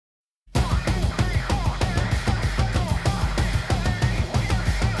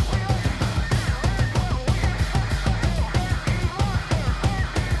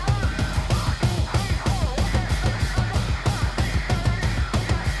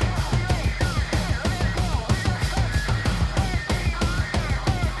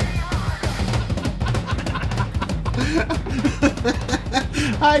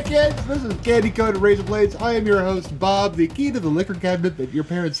Hi, kids. This is Candy Coated Razor Blades. I am your host, Bob, the key to the liquor cabinet that your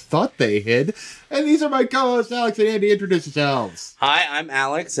parents thought they hid. And these are my co-hosts, Alex and Andy. Introduce yourselves. Hi, I'm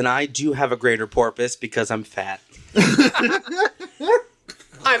Alex, and I do have a greater porpoise because I'm fat.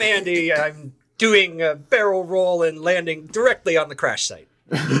 I'm Andy. I'm doing a barrel roll and landing directly on the crash site.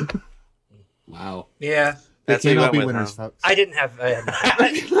 Wow. Yeah. That's They what you can't all went be with, winners, huh? folks. I didn't have...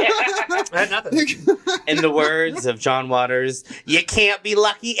 I had nothing. In the words of John Waters, you can't be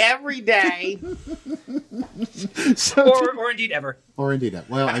lucky every day. So Or indeed ever. or indeed.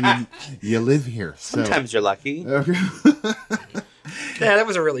 Well, I mean, you live here. So. Sometimes you're lucky. Okay. Yeah, that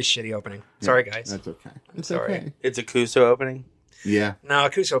was a really shitty opening. Sorry, guys. That's okay. It's sorry. okay. It's a Kuso opening. Yeah. No, a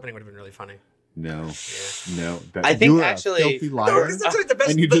Kusa opening would have been really funny. No. Yeah. No. I think you are actually- a filthy No, liar, because that's like the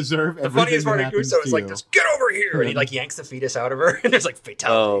best. and you the, deserve the everything funniest that part of happens Kuso to is like, you. just get over here, and he like yanks the fetus out of her, and there's like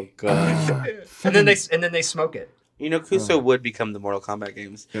fatality. Oh, God. and then they smoke it. You know, Kuso would become the Mortal Kombat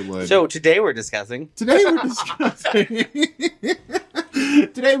games. It would. So today we're discussing... Today we're discussing.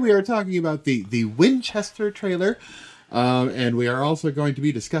 Today we are talking about the Winchester trailer, and we are also going to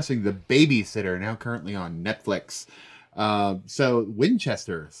be discussing The Babysitter, now currently on Netflix. So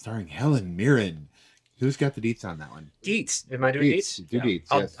Winchester, starring Helen Mirren. Who's got the deets on that one? Deets. Am I doing Deets. Deets? Do Deets,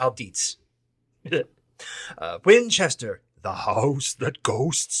 I'll, yes. I'll Deets. Winchester, the house that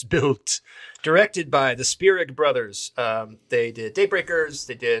ghosts built. Directed by the Spierig brothers. They did Daybreakers.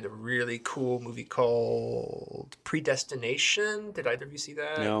 They did a really cool movie called Predestination. Did either of you see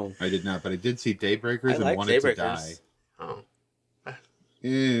that? No. I did not, but I did see Daybreakers I and like wanted to Daybreakers. die. Oh,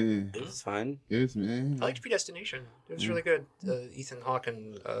 Eh, It was fine. it was me. I liked Predestination. It was really good. Ethan Hawke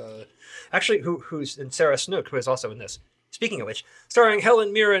and actually, who's and Sarah Snook, who is also in this. Speaking of which, starring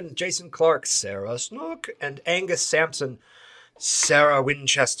Helen Mirren, Jason Clarke, Sarah Snook, and Angus Sampson. Sarah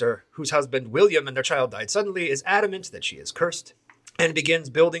Winchester, whose husband William and their child died suddenly, is adamant that she is cursed and begins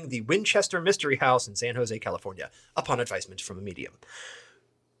building the Winchester Mystery House in San Jose, California, upon advisement from a medium.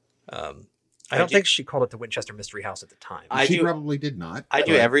 I don't think she called it the Winchester Mystery House at the time. She probably did not. I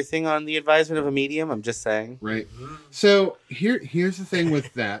do everything on the advisement of a medium, I'm just saying. Right. So here's the thing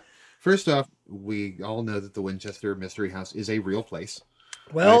with that. First off, we all know that the Winchester Mystery House is a real place.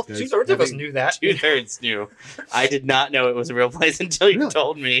 Well, Right, 2/3 of us having- knew that. 2/3 knew. I did not know it was a real place until you Really?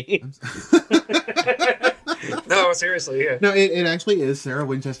 told me. No, seriously, yeah. No, it actually is. Sarah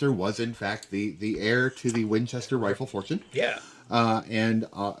Winchester was, in fact, the heir to the Winchester rifle fortune. Yeah. And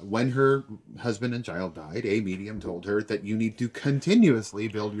when her husband and child died, a medium told her that you need to continuously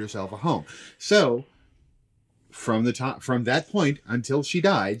build yourself a home. So, from that point until she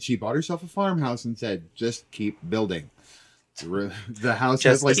died, she bought herself a farmhouse and said, "Just keep building." The house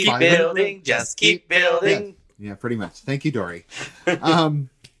has Just like keep 500 building, just keep building. Yeah, pretty much. Thank you, Dory.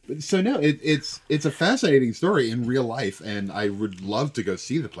 So no, it's a fascinating story in real life, and I would love to go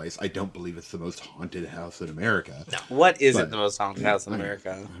see the place. I don't believe it's the most haunted house in America. No. What is But- it the most haunted house in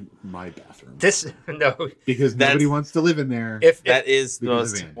America? My bathroom, No. because nobody wants to live in there. That is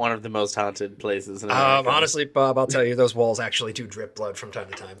Because of Anne. one of the most haunted places in America. Honestly, Bob, I'll tell you, those walls actually do drip blood from time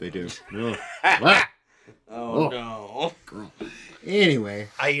to time. They do. Ugh. Ah, Oh, Oh. no. girl. Anyway,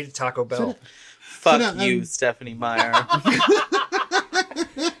 I eat at Taco Bell. Fuck no, you, Stephanie Meyer.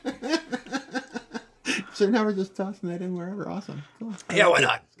 so now we're just tossing that in wherever. Awesome. Cool. Yeah, why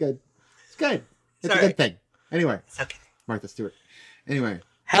not? It's good. It's good. It's a Sorry. good thing. Anyway, It's okay. Martha Stewart. Anyway.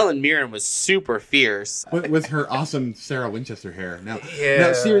 Helen Mirren was super fierce. With her awesome Sarah Winchester hair. No, Yeah.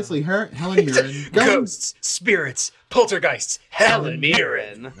 no, seriously, Helen Mirren. Ghosts, spirits, poltergeists, Helen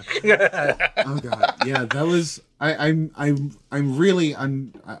Mirren. Oh god, yeah, that was. I'm really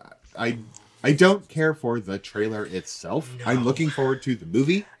I don't care for the trailer itself. No. I'm looking forward to the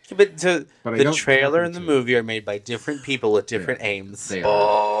movie. But I the don't trailer care and the for it. movie are made by different people with different aims. They are.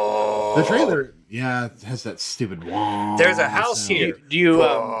 Oh. The trailer, yeah, it has that stupid wah. There's a house sound. here. Do you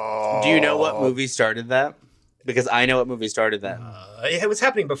know what movie started that? Because I know what movie started that. It was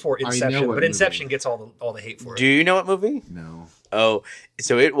happening before know Inception, what but movie. Inception gets all the hate for it. Do you know what movie? No. Oh,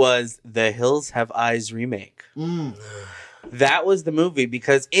 so it was the Hills Have Eyes remake. Mm, That was the movie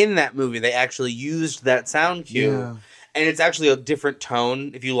because in that movie they actually used that sound cue. yeah. And it's actually a different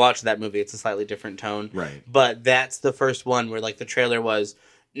tone. If you watch that movie, it's a slightly different tone. Right. But that's the first one where like the trailer was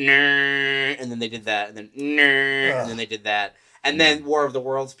 "Nrrr," and then they did that, and then "Nrrr," and then they did that. And then War of the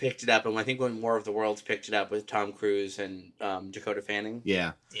Worlds picked it up, and I think when War of the Worlds picked it up with Tom Cruise and Dakota Fanning.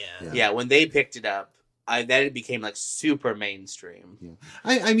 Yeah. Yeah. Yeah, when they picked it up, then it became like super mainstream. Yeah.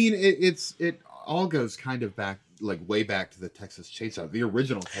 I mean, it all goes kind of back, like way back to the Texas Chainsaw, the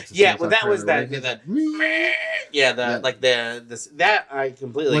original Texas. Yeah, Chainsaw well, that was trailer, that. right? Yeah, Yeah. that I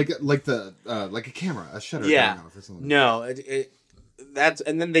completely like a camera, a shutter Yeah. going off or something. no.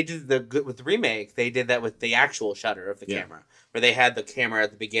 and then they did with the remake. They did that with the actual shutter of the camera, where they had the camera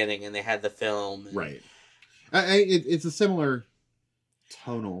at the beginning and they had the film. And, right. It's a similar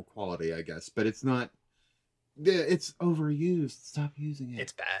tonal quality, I guess, but it's not. It's overused. Stop using it.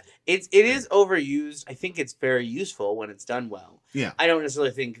 It's bad. It is overused. I think it's very useful when it's done well. Yeah. I don't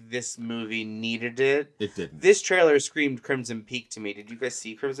necessarily think this movie needed it. It didn't. This trailer screamed Crimson Peak to me. Did you guys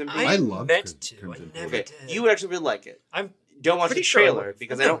see Crimson Peak? I loved meant to. Crimson I never Okay, did. you would actually really like it. I'm Don't watch pretty the sure I trailer would.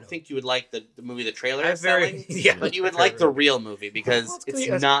 because No, I don't no. think you would like the movie the trailer I is selling. yeah, But you would like the real movie because Well,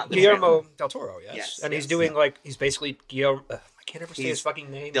 it's not the Guillermo trailer. del Toro. Yes, Yes, and yes. he's doing he's basically Guillermo. I can't ever say his He's fucking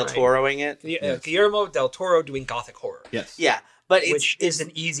name. Del right. Toroing it. Yes. Guillermo del Toro doing gothic horror, Yes. Yeah, but which is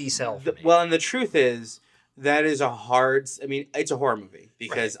an easy sell for me. well, and the truth is that is a hard. I mean, it's a horror movie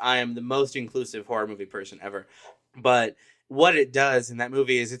because I am the most inclusive horror movie person ever. But what it does in that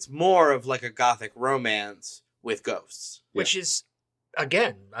movie is it's more of like a gothic romance with ghosts. Which is,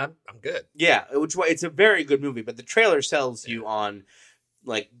 again, I'm good. Yeah, it's a very good movie, but the trailer sells you on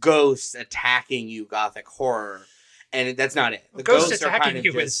like ghosts attacking you, gothic horror, and that's not it. The Ghost ghosts are attacking kind of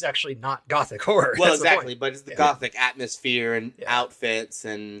you just, is actually not gothic horror. well, That's the point. exactly, but it's the Yeah. gothic atmosphere and Yeah. outfits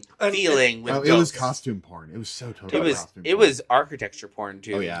and And- feeling with Oh, ghosts. it was costume porn. It was so totally costume It porn. was architecture porn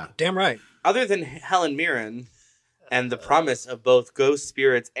too. Oh yeah. Damn right. Other than Helen Mirren and the promise of both ghost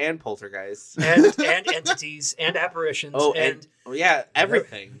spirits and poltergeists. And entities and apparitions and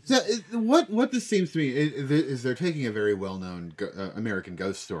Everything. So what this seems to me is they're taking a very well-known American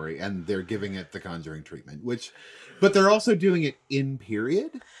ghost story and they're giving it the Conjuring treatment, but they're also doing it in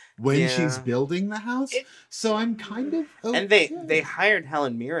period when she's building the house. So I'm kind of okay. And they hired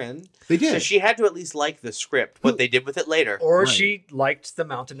Helen Mirren. They did. So she had to at least like the script. What they did with it later. or Right. she liked the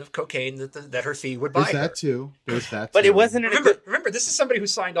mountain of cocaine that her fee would buy There's her. that too. But it wasn't in a good. Remember, this is somebody who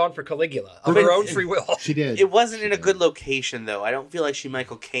signed on for Caligula of But- her own free will. She did. It wasn't in a She good did. location though. I don't feel like she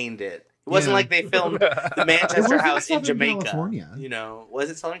Michael Cained it. It wasn't Yeah. like they filmed the It Manchester was in house in Southern Jamaica. California. You know, was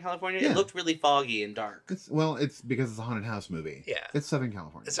it Southern California? Yeah. It looked really foggy and dark. It's because it's a haunted house movie. Yeah. It's Southern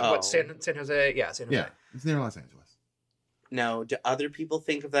California. Is it Oh. what San Jose? Yeah, San Jose. Yeah. It's near Los Angeles. Now, do other people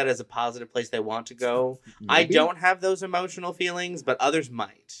think of that as a positive place they want to go? I Maybe. don't have those emotional feelings, but others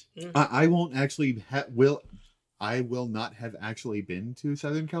might. I won't actually I will not have actually been to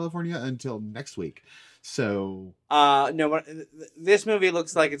Southern California until next week. So No, this movie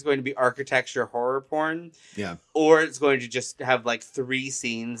looks like it's going to be architecture horror porn. yeah. Or it's going to just have like 3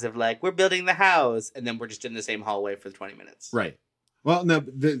 scenes of like, we're building the house, and then we're just in the same hallway for 20 minutes. Right. Well, no,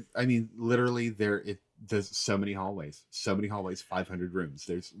 I mean, literally, there's so many hallways, 500 rooms.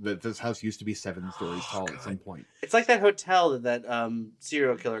 This house used to be 7 stories tall at some point. It's like that hotel that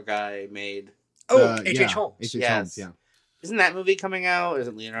serial killer guy made. Oh, H.H. Holmes. H.H. Yes. Holmes, yeah. Isn't that movie coming out?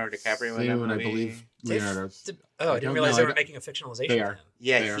 Isn't Leonardo DiCaprio in that Soon, movie? I believe Leonardo's. I I didn't don't realize know. they were making a fictionalization They of are. him.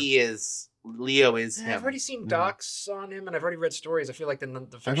 Yeah, They are. he is. Leo is him. I've already seen docs on him, and I've already read stories. I feel like the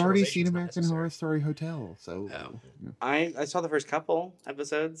I've already fictionalization's seen not American necessary. Horror Story Hotel, so Oh. yeah. I saw the first couple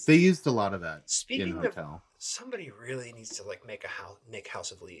episodes. They used a lot of that Speaking in of- Hotel. Somebody really needs to like make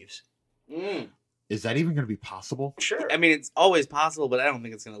House of Leaves. Is that even going to be possible? Sure. I mean, it's always possible, but I don't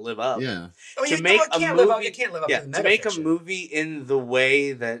think it's going to live up. Yeah. oh, to you make know, a it can't live up. movie- It can't live up Yeah, to the to make a metafiction. movie in the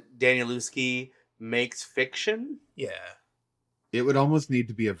way that Danielewski makes fiction. Yeah. It would almost need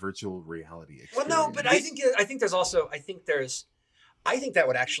to be a virtual reality Well, experience. no, but I think there's also I think that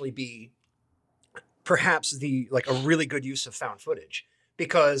would actually be perhaps a really good use of found footage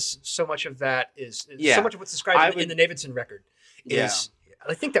because so much of that is Yeah. so much of what's described I in the Davidson record is.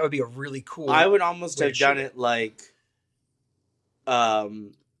 I think that would be a really cool. I would almost way have to shoot done it. it like,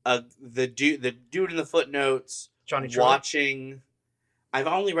 the dude in the footnotes Johnny True. watching. I've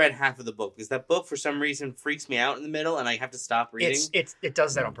only read half of the book because that book for some reason freaks me out in the middle and I have to stop reading. It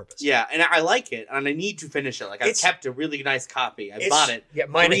does that on purpose. Yeah, and I like it and I need to finish it. Like I've It's- kept a really nice copy. I It's- bought it Yeah,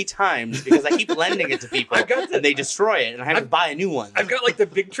 mine. 3 times because I keep lending it to people I've got the- and they destroy it and I have to buy a new one. I've got like the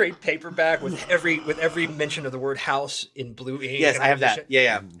big trade paperback with every mention of the word house in blue ink. Yes, and I all have this that. shit.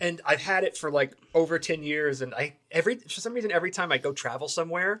 Yeah. And I've had it for like over 10 years, and for some reason every time I go travel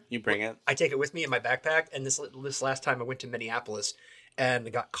somewhere, You bring it. I take it with me in my backpack. And this last time I went to Minneapolis and I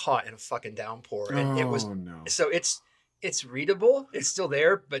got caught in a fucking downpour, and it was no. so it's readable. It's still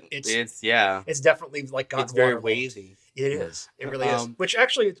there, but it's definitely like gotten It's very waterlogged. wavy. It is. It really is. Um, Which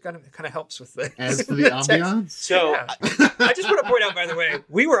actually kind of helps with the As for the ambiance, So Yeah. I just want to point out, by the way,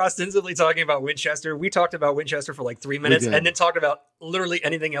 we were ostensibly talking about Winchester. We talked about Winchester for like 3 minutes did. and then talked about literally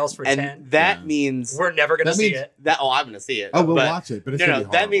anything else for 10. and that Yeah. means We're never going to That see means- it. I'm gonna see it. oh, we'll but, watch it, but it's No, gonna no,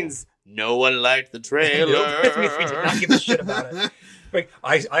 be that horrible. means no one liked the trailer. That means we did not give a shit about it. Like,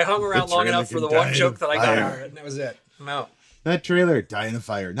 I hung around The long enough for trailer the can one die joke in that I got fire. out of it, and that was it. I'm out. That trailer, Die in a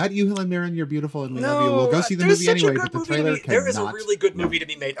Fire. Not you, Helen Mirren. You're beautiful and we love you. We'll go see the there's movie such a anyway, good but the movie to trailer be- There is a cannot- really good movie to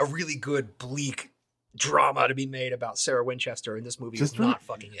be made, a really good, bleak drama to be made about Sarah Winchester, and this movie Just is not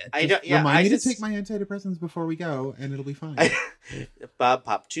fucking it. I don't. Yeah, Remind I me just to take my antidepressants before we go, and it'll be fine. Bob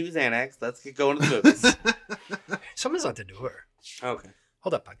pop 2 Xanax. Let's get going to the movies. Someone's at the door. Okay.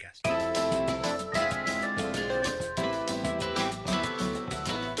 Hold up, podcast.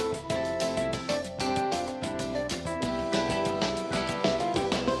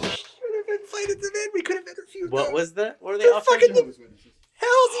 Should have invited them in. We could have interviewed What them. was the? What were they They're offering? fucking-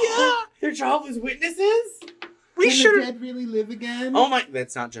 Hells yeah! They're Jehovah's Witnesses. We Can should the have. dead really live again? Oh my!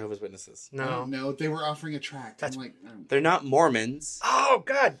 That's not Jehovah's Witnesses. I No. don't know. They were offering a tract. That's- I'm like, I don't- They're not Mormons. Oh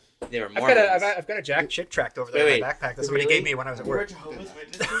God! They were I've Mormons. I've got a Jack Chick tract over there Wait, in my backpack. That's what he really? gave me when I was at They were work. Jehovah's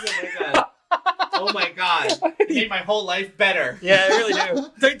Witnesses. Oh my god! Oh my god! It made my whole life better. Yeah, they really do.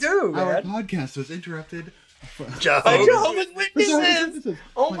 They do, Our man. podcast was interrupted. Jehovah's Jehovah's For Witnesses. some-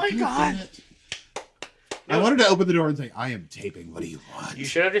 Oh I'm my like, God. damn it. I wanted to open the door and say, I am taping. What do you want? You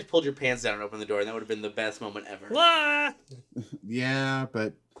should have just pulled your pants down and opened the door, and that would have been the best moment ever. Wah! Yeah,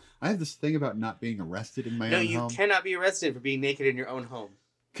 but I have this thing about not being arrested in my No, own you home. cannot be arrested for being naked in your own home.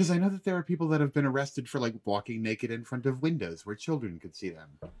 Because I know that there are people that have been arrested for like walking naked in front of windows where children could see them.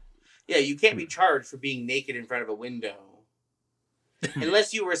 Yeah, you can't be charged for being naked in front of a window.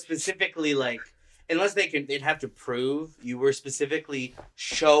 Unless you were specifically they'd have to prove you were specifically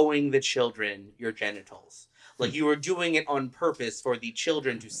showing the children your genitals. Like you were doing it on purpose for the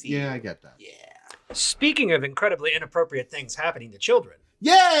children to see. Yeah, you. I get that. Yeah. Speaking of incredibly inappropriate things happening to children,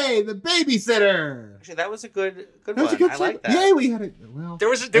 Yay, the babysitter! Actually, that was a good That was one. a good I like segue. that. Yay, we had it. Well, there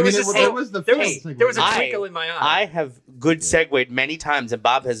was a there was segue. the there fun was segue. there was a I- twinkle in my eye. I have good segued many times, and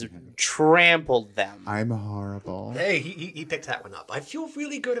Bob has trampled them. I'm horrible. Hey, he picked that one up. I feel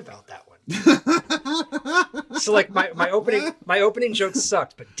really good about that one. So like my opening joke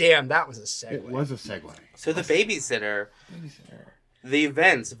sucked, but damn, that was a segue. It was a segue. So the babysitter. The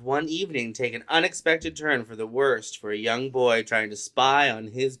events of one evening take an unexpected turn for the worst for a young boy trying to spy on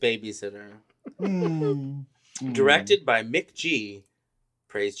his babysitter. Directed by Mick G.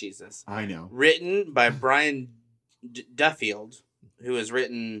 Praise Jesus. I know. Written by Brian Duffield, who has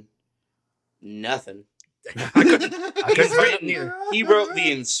written nothing. I couldn't find it either. He wrote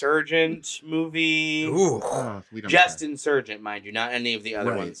the Insurgent movie. Ooh. Oh, we don't Just care. Insurgent, mind you, not any of the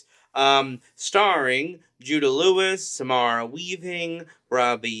other Right. ones. Starring Judah Lewis, Samara Weaving,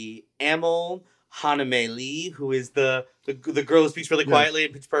 Robbie Amell, Haname Lee, who is the girl who speaks really Yeah. quietly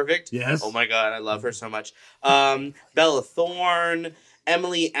in Pitch Perfect. Yes. Oh my god, I love her so much. Bella Thorne,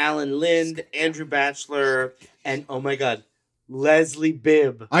 Emily Allen Lind, Andrew Batchelor, and oh my god, Leslie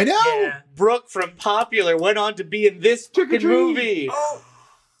Bibb. I know. Yeah. Brooke from Popular went on to be in this Trick or fucking treat. movie. Oh.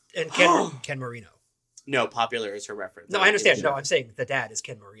 And Ken Marino. No, Popular is her reference. No, I understand. No, I'm saying the dad is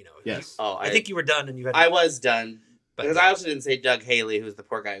Ken Marino. Yes. Oh, I think you were done and you had. I was done. But- Because I also didn't say Doug Haley, who's the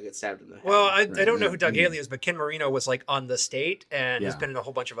poor guy who gets stabbed in the head. Well, I Right, don't know yeah. who Doug Haley is, but Ken Marino was like on The State and has Yeah. been in a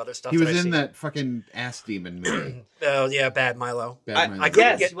whole bunch of other stuff. He was I've in seen. that fucking ass demon movie. Oh yeah, Bad Milo. Bad I Mind. I couldn't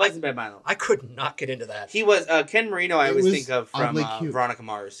yes, get- he was in Bad Milo. I could not get into that. He was Ken Marino. I It always was think of from oddly cute. Veronica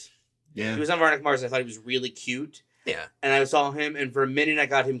Mars. Yeah. He was on Veronica Mars. I thought he was really cute, Yeah. and I saw him. And for a minute, I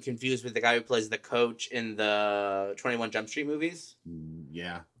got him confused with the guy who plays the coach in the 21 Jump Street movies.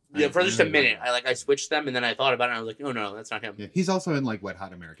 Yeah. Yeah, for just a I- minute, I switched them, and then I thought about it, and I was like, oh no, that's not him. Yeah, he's also in like Wet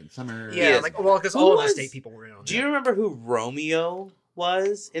Hot American Summer. Yeah, Yes. like well, because Who all of the was- State people were in on Do you that. remember who Romeo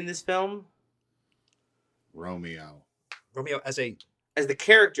was in this film? Romeo. Romeo as a As the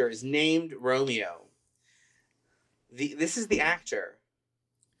character is named Romeo. This is the actor,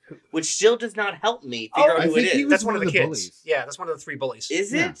 which still does not help me figure Oh, out I who think it he is. was that's one of the kids. bullies. Yeah, that's one of the three bullies.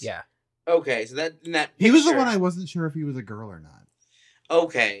 Is Yeah. it? Yeah. Okay, so that in that He was the picture- one I wasn't sure if he was a girl or not.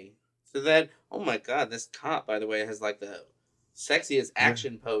 Okay, so that oh my god, this cop by the way has like the sexiest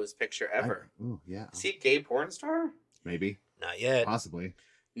action pose picture ever. Ooh, yeah. Is he a gay porn star? Maybe. Not yet. Possibly.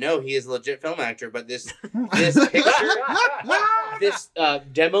 No, he is a legit film actor. But this picture, this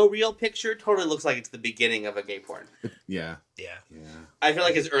demo reel picture, totally looks like it's the beginning of a gay porn. Yeah. Yeah. Yeah. I feel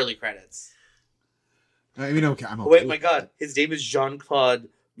like his early credits. I mean, okay. I'm okay. Oh wait, with my god, his name is Jean Claude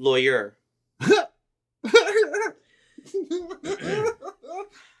Lawyer.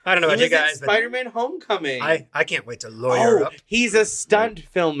 I don't know about He you was in guys, but Spider-Man: Homecoming. I can't wait to lawyer Oh, up. he's a stunt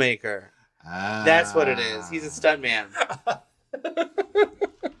filmmaker. that. That's what it is. He's a stunt man.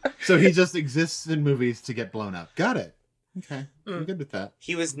 So he just exists in movies to get blown up. Got it. Okay. Mm. I'm good with that.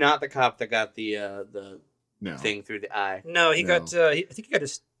 He was not the cop that got the No. thing through the eye. No, he No. got. I think he got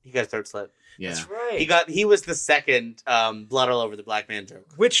his. He got a throat slit. Yeah. That's right. He was the second blood all over the black man joke.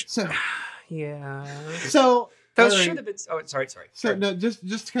 Which. So, Yeah. so Those All right. should have been. Oh, sorry. So no, just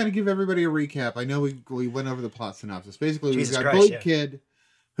to kind of give everybody a recap. I know we went over the plot synopsis. Basically, Jesus we've got Christ, bullied yeah. kid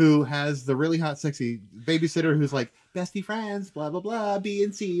who has the really hot, sexy babysitter who's like bestie friends, blah blah blah, B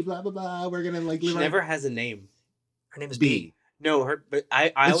and C, blah blah blah. We're gonna like She live our never has a name. Her name is B. B. No, but I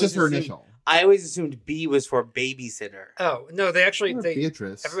It's always just her assumed- initial. I always assumed B was for babysitter. Oh no, they actually Or they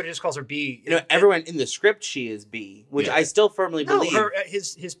Beatrice. everybody just calls her B. You know, everyone in the script, she is B, which Yeah. I still firmly No, believe. her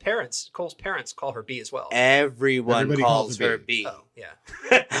his parents, Cole's parents, call her B as well. Everyone Everybody calls calls her her B. B. Oh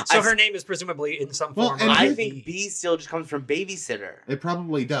yeah. So I, her name is presumably in some Well, form. and of I her- think B still just comes from babysitter It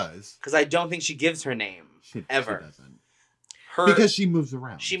probably does. because I don't think she gives her name ever. She doesn't. Her Because she moves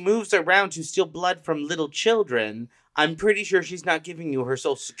around. she moves around to steal blood from little children. I'm pretty sure she's not giving you her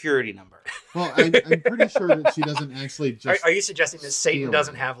social security number. Well, I'm pretty sure that she doesn't actually just. Are you suggesting that Satan steal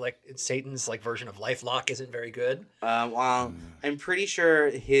doesn't it. have Satan's version of LifeLock isn't very good? Well, I'm pretty sure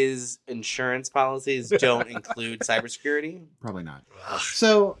his insurance policies don't include cybersecurity. Probably not. Ugh.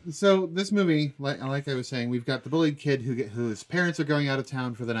 So this movie, like I was saying, we've got the bullied kid whose parents are going out of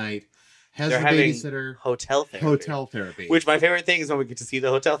town for the night, has They're the having babysitter, hotel therapy. hotel therapy. Which my favorite thing is when we get to see the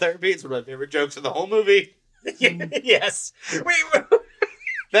hotel therapy. It's one of my favorite jokes of the whole movie. Yes.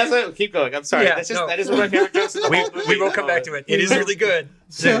 That's what, keep going. I'm sorry. Yeah, That's just no. that is one of my favorite jokes of the whole movie. we will come back to it. It is really good.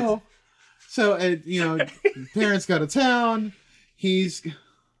 so parents go to town. He's.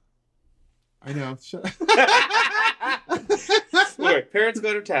 I know. Look, parents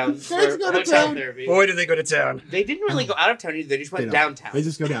go to town for Parents go to hotel town. therapy. Boy, did they go to town. They didn't really go out of town either. They just They went don't. downtown. They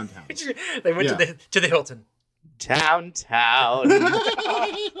just go downtown. They went Yeah. to the Hilton. Downtown.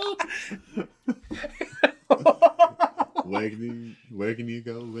 Where can you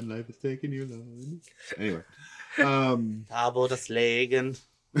go when life is taking you long? Anyway. Abo das Legen.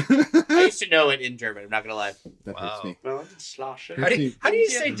 I used to know it in German. I'm not gonna lie. That Wow. hurts me. Well, it's Schlasche. How do you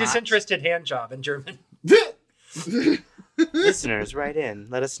say Yeah. disinterested hand job in German? Listeners, write in.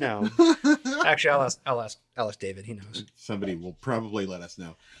 Let us know. Actually, I'll ask David. He knows Somebody will probably let us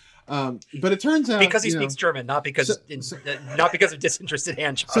know. But it turns out because he you know, speaks German, not because not because of disinterested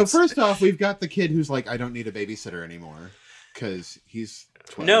hand jobs. So first off, we've got the kid who's like, I don't need a babysitter anymore because he's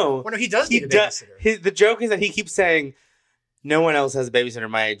 12. No, well, no, he does he need a does. babysitter. The joke is that he keeps saying, "No one else has a babysitter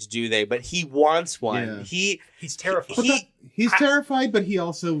my age, do they?" But he wants one. Yeah. He's terrified. He's terrified, but he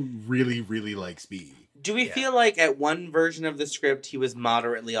also really, really likes B. Do we Yeah. feel like at one version of the script he was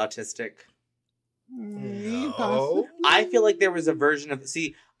moderately autistic? No. I feel like there was a version of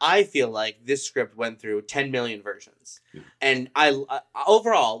I feel like this script went through 10 million versions, and I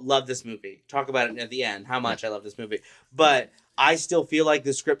overall love this movie. Talk about it at the end, how much I love this movie, but I still feel like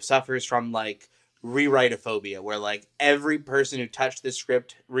the script suffers from like rewrite-ophobia, where like every person who touched this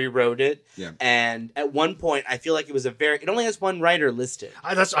script rewrote it, Yeah. and at one point I feel like it only has one writer listed.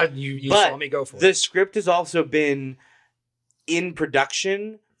 You But saw me go for The it. script has also been in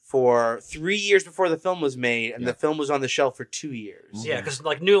production for 3 years before the film was made, and Yeah. the film was on the shelf for 2 years. Yeah, because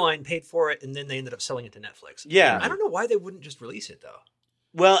like New Line paid for it, and then they ended up selling it to Netflix. Yeah. I don't know why they wouldn't just release it though.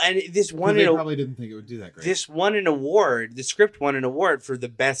 Well, and this 'Cause won they an probably didn't think it would do that great. this won an award. The script won an award for the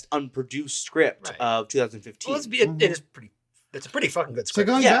best unproduced script Right. of 2015. Well, it is pretty. It's a pretty fucking good so script.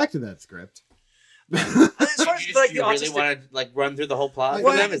 going Yeah. back to that script. As far as you like you the really autistic, want to like run through the whole plot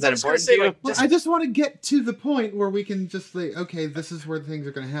Well, for them? I Is that was gonna important say, to you? like, Well, Just- I just want to get to the point where we can just say, okay, this is where things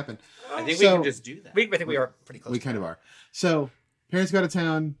are going to happen. I think So- we can just do that. I think we are pretty close. We kind of are. So parents go to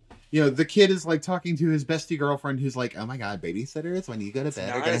town. You know, the kid is like talking to his bestie girlfriend, who's like, "Oh my god, babysitters! When you go to bed,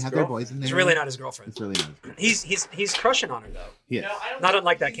 not are gonna his have their girlfriend. boys in there." It's really not his girlfriend. It's really not. His girlfriend. He's crushing on her though. Yes. No, I don't Not think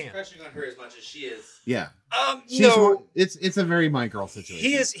unlike that he's camp. crushing on her as much as she is. Yeah. She's No, more- it's a very my girl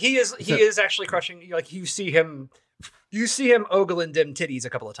situation. he is actually crushing. Like you see him ogling them titties a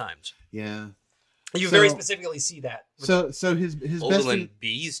couple of times. Yeah. You So- very specifically see that. So his bestie. Ogling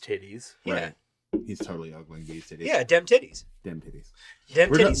B's titties. Yeah, Right. He's totally ogling these titties. yeah, dem titties, Dem titties. dem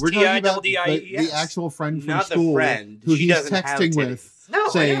We're titties. talking about TIDDIES. the actual friend from Not the school friend. who She he's doesn't have texting titties. with, No,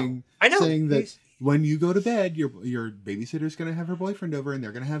 saying I know. saying that He's- when you go to bed, your babysitter's going to have her boyfriend over and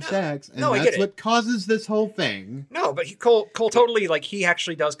they're going to have sex, and No, I get that's it. what causes this whole thing. No, but Cole totally like he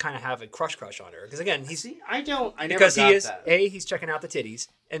actually does kind of have a crush on her because again he's I never because he got is that. he's checking out the titties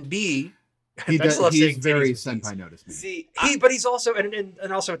and B He I just does. love He's saying very titties with senpai notice me. See, but he's also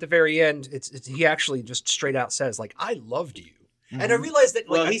and also at the very end it's he actually just straight out says like I loved you and I realized that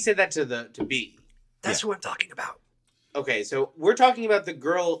like well, he said that to B. that's who I'm talking about. Okay, so we're talking about the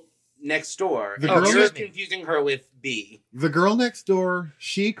girl next door. The and girl you're next- confusing her with B. The girl next door,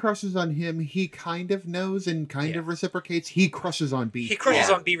 she crushes on him. He kind of knows and kind of reciprocates. He crushes on B. He crushes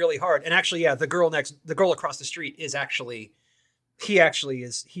Yeah. on B really hard and actually the girl across the street is actually He actually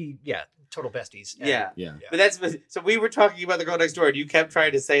is. Total besties. And- Yeah. Yeah. But so we were talking about The Girl Next Door, and you kept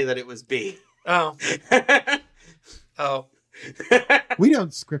trying to say that it was B. Oh. Oh. We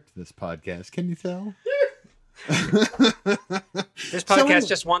don't script this podcast, can you tell? This podcast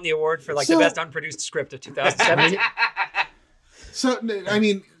just won the award for the best unproduced script of 2017. So, I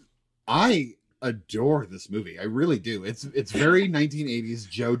mean, I adore this movie. I really do. It's very 1980s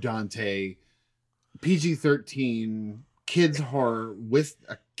Joe Dante, PG-13 kids horror with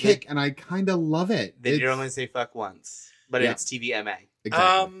a kick, and I kind of love it. They did only say fuck once, but Yeah. it's TVMA.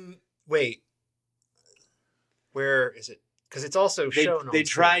 Exactly. Wait. Where is it? Because it's also shown on They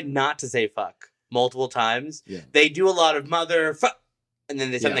tried not to say fuck multiple times. Yeah. They do a lot of mother fuck, and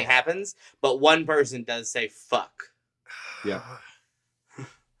then something happens, but one person does say fuck. Yeah.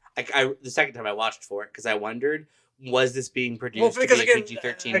 The second time I watched for it, because I wondered, was this being produced because to be a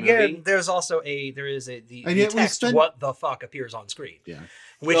PG-13 movie? there's also the And yet we text spent- "what the fuck" appears on screen. Yeah.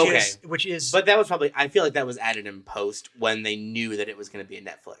 Which is But that was probably, I feel like that was added in post when they knew that it was going to be a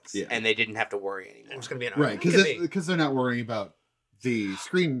Netflix, Yeah. and they didn't have to worry anymore. it was going to be an Right, Could be. because they're not worrying about the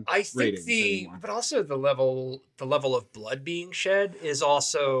screen I think ratings anymore. but also the level of blood being shed is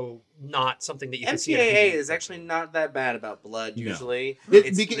also not something that you can see. in a MPAA PG. is actually not that bad about blood No. usually.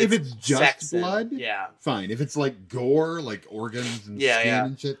 If it's just sex and- blood, yeah. fine. If it's like gore, like organs and Yeah, skin yeah.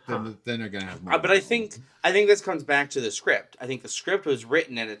 and shit, then they're gonna have more. But I think this comes back to the script. I think the script was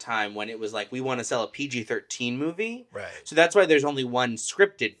written at a time when it was like, we want to sell a PG-13 movie, Right. so that's why there's only one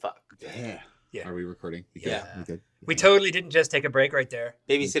scripted fuck. Yeah. Yeah. Are we recording? Yeah. We good? We totally didn't just take a break right there.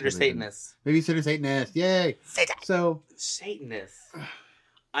 Babysitter Totally Satanist. Babysitter Satanist. Yay! So Satanist.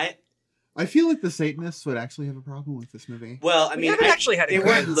 I feel like the Satanists would actually have a problem with this movie. Well, I mean, haven't actually had they a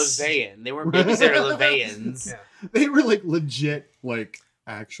weren't good- Levian. They weren't Babysitter Levians. Yeah. They were like legit, like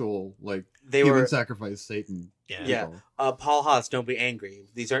actual, like They human were. sacrifice Satan. Yeah. Yeah. people. Paul Haas, don't be angry.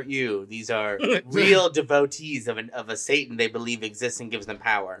 These aren't you. These are real devotees of a Satan they believe exists and gives them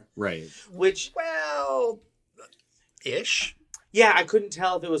power. Right. Which, Well, ish. yeah, I couldn't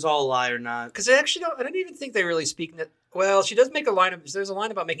tell if it was all a lie or not. Because I don't even think they really speak. Well, she does make a line. There's a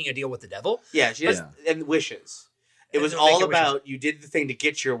line about making a deal with the devil. Yeah, she does, and wishes. It And was they'll make all it wishes. about you did the thing to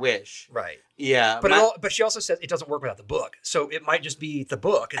get your wish. Right. Yeah, But she also says it doesn't work without the book. So it might just be the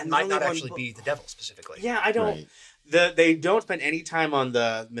book. It And might only not one actually book. be the devil specifically. yeah, I don't. Right. They don't spend any time on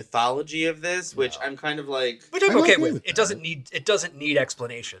the mythology of this, which No. I'm kind of like. Which I'm I'm okay okay with. with It that. doesn't need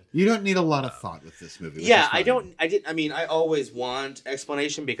explanation. You don't need a lot of thought with this movie. which Yeah, is I fine. don't. I did. I mean, I always want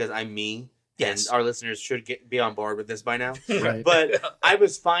explanation because I'm me. Yes. And our listeners should be on board with this by now. Right. But I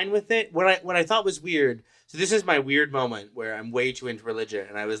was fine with it. What I thought was weird. So this is my weird moment where I'm way too into religion,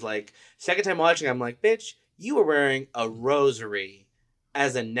 and I was like, second time watching, I'm like, bitch, you were wearing a rosary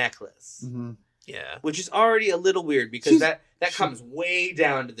as a necklace, Mhm. Yeah. which is already a little weird because She's- that comes way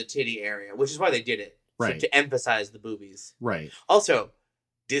down to the titty area, which is why they did it, Right. to emphasize the boobies. Right. Also,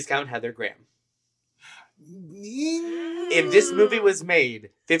 discount Heather Graham. If this movie was made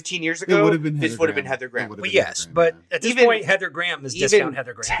 15 years ago, would have been this Heather would have been Graham. Heather It Graham. would have Well, been yes, Heather but Graham, at this Even- point, Heather Graham is Even discount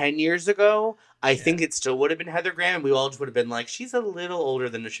Heather Graham. 10 years ago, I Yeah. think it still would have been Heather Graham. And we all just would have been like, she's a little older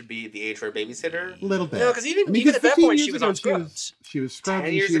than it should be at the age for a babysitter. a little bit. No, because even, I mean, even 'cause at that 15 point, years she was ago, on Scrubs. She was Scrubs 10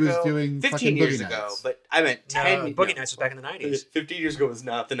 and years she ago, was doing 15 fucking years Boogie ago, Nights. but I meant 10. Boogie Nights was back in the 90s. 15 years ago was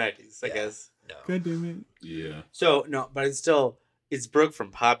not the 90s, I Yeah. guess. No. God damn it. Yeah. So, no, but it's Brooke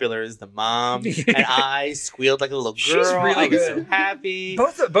from Popular is the mom, and I squealed like a little girl. She's really I was so good. happy.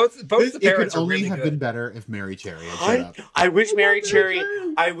 Both the It parents could are only really have good. been better if Mary Cherry had showed up. I wish Mary Cherry.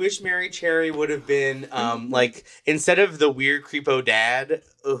 I wish Mary Cherry would have been like instead of the weird creepo dad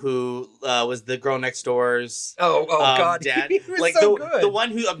who was the girl next door's Oh God, dad, he was like so the good. one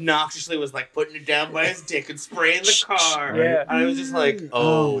who obnoxiously was like putting it down by his dick and spraying the car. Yeah. And I was just like,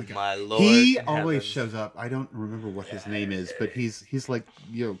 Oh oh, my God. my lord. He in always heaven. shows up. I don't remember what his name is, but he's like,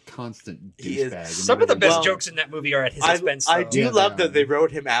 constant He is- douchebag. Some of the best Well, jokes in that movie are at his I expense. I though. do Yeah, love they that are. they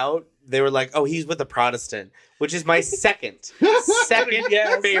wrote him out. They were like, oh, he's with a Protestant, which is my second Yes.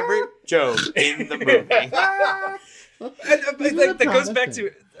 favorite joke in the movie. That goes back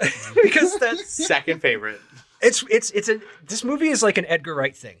to because that's Second favorite. this movie is like an Edgar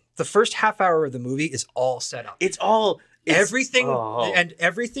Wright thing. The first half hour of the movie is all set up. It's all Everything oh. and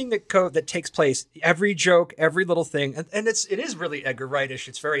everything that takes place, every joke, every little thing, and it is really Edgar Wright-ish.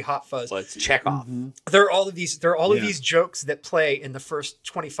 It's very Hot Fuzz. Well, it's Chekhov. There are all of these Yeah. these jokes that play in the first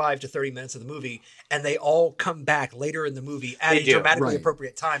 25 to 30 minutes of the movie, and they all come back later in the movie at They a do. dramatically Right.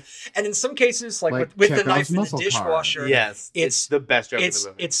 appropriate time. And in some cases, like Like with the Chekhov's knife in the muscle car. dishwasher, Yes, it's the best joke in it's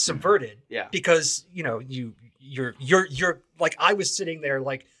the movie. it's subverted. Yeah. Because you're like I was sitting there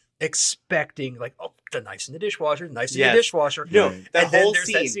like expecting like, oh the knife's in the dishwasher, the knife's in Yes. the dishwasher. No, Right. that And then whole there's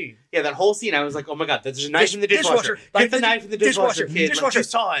scene. that scene. Yeah, that whole scene. I was like, oh my god, there's a knife in the dishwasher. Dishwasher. Get the knife in the dishwasher, kid. Dishwasher. Like, you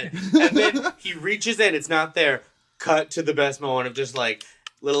saw it. And then he reaches in, it's not there. Cut to the best moment of just like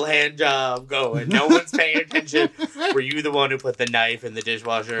little hand job going. No one's paying attention. Were you the one who put the knife in the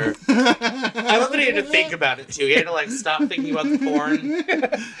dishwasher? I love that he had to think about it too. He had to like stop thinking about the porn.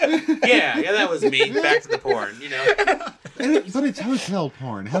 Yeah, that was me. Back to the porn, you know. But it's hotel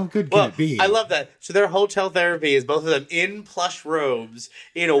porn. How good can Well, it be? I love that. So their hotel therapy is both of them in plush robes,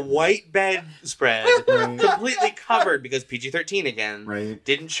 in a white bedspread, Right. completely covered because PG-13 again. Right.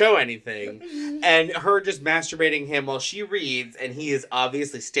 Didn't show anything. And her just masturbating him while she reads, and he is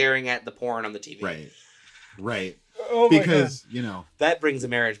obviously staring at the porn on the TV. Right. Right. Oh my Because, you know, That brings a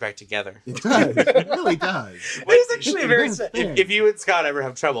marriage back together. it does. It really does. It's actually a very It does. If you and Scott ever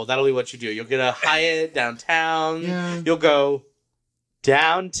have trouble, that'll be what you do. You'll get a Hyatt downtown. Yeah. You'll go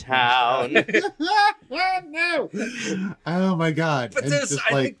downtown. No. Oh my god. But And this, just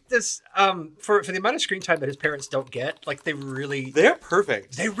I like, think this, for the amount of screen time that his parents don't get, like they really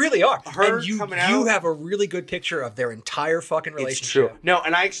Perfect. are. Her and you coming out- you have a really good picture of their entire fucking relationship. It's true. No,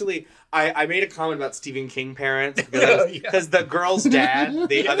 and I actually, I made a comment about Stephen King parents because the girl's dad,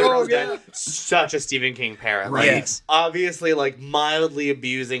 the other girl's dad, such a Stephen King parent. Right. Like, Yes. obviously, like mildly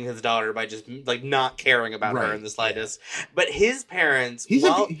abusing his daughter by just like not caring about her Right. in the slightest. But his parents,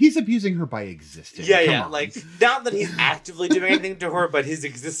 he's abusing her by existing. yeah, Come yeah, on. like not that he's actively doing anything to her, but his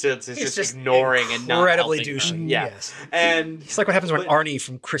existence is He's just ignoring and not incredibly helping her. douchey. Yeah, Yes. and It's like what happens when But- Arnie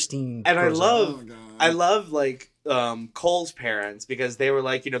from Christine. and I grows up. love, Oh, God. I love like Cole's parents because they were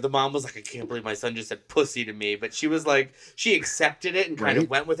like, you know, the mom was like, I can't believe my son just said pussy to me, but she was like, she accepted it and kind Right. of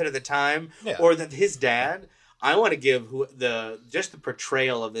went with it at the time. Yeah. Or that his dad, I want to give the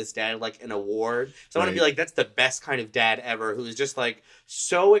portrayal of this dad like an award. So I want to be Right. like, that's the best kind of dad ever, who is just like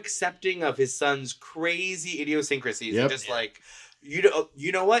so accepting of his son's crazy idiosyncrasies Yep. and just like,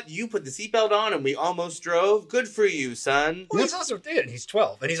 you know what? You put the seatbelt on and we almost drove. Good for you, son. Well, he's also he's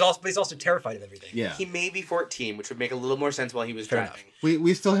 12, and he's also terrified of everything. Yeah. He may be 14, which would make a little more sense while he was Fair driving.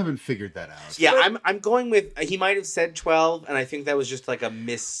 We still haven't figured that out. Yeah, But- I'm going with he might have said 12, and I think that was just like a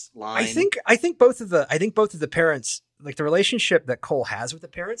misline. I think both of the parents, like the relationship that Cole has with the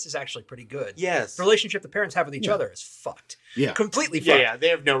parents, is actually pretty good. yes, The relationship the parents have with each Yeah. other is fucked. Yeah. Completely yeah, fucked. yeah, they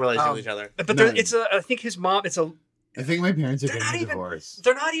have no relation Um, with each other. But None. I think his mom. I think my parents are They're getting not a even- divorce.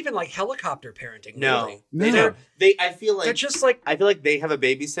 They're not even like helicopter parenting. No, really. No. I feel They're like just like I feel like they have a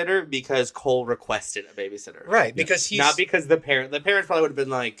babysitter because Cole requested a babysitter, right because he's Not because the parents probably would have been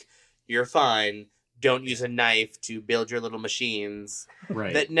like, "You're fine. Don't use a knife to build your little machines."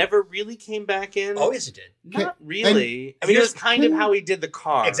 Right. That never really came back in. Oh, yes, it did. Not really. I mean, it was kind of how he did the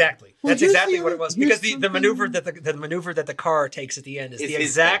car. Exactly. Well, That's here's exactly the what it other- was. here's Because the something- maneuver that the car takes at the end is Is the his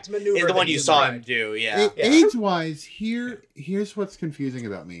exact thing. maneuver. Is the that one he you saw him described. do? Yeah. Age-wise, here's what's confusing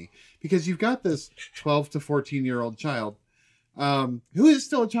about me. Because you've got this 12 to 14-year-old child, who is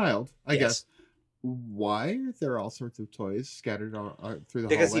still a child, I Yes. guess. Why are there all sorts of toys scattered through the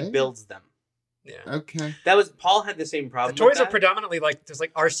Because hallway? he builds them. Yeah. Okay. That was Paul had the same The problem. toys with are that. predominantly like there's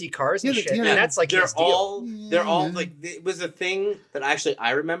like RC cars and Yeah, shit, yeah. and that's like they're his deal. all they're all Yeah. like it was a thing that actually I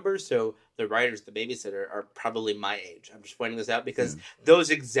remember. So the writers, the babysitter, are probably my age. I'm just pointing this out because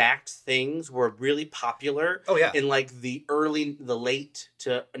those exact things were really popular. Oh yeah. In like the late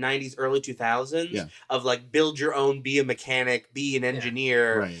to 90s, early 2000s, Yeah. of like build your own, be a mechanic, be an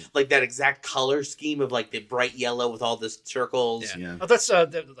engineer, Right. like that exact color scheme of like the bright yellow with all the circles. Yeah. Oh, that's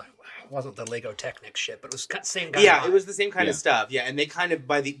wasn't the Lego Technic shit, but it was kind of same guy. Yeah, it was the same kind of Yeah. stuff. Yeah, and they kind of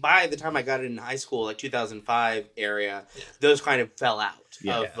by the time I got it in high school, like 2005 area, those kind of fell out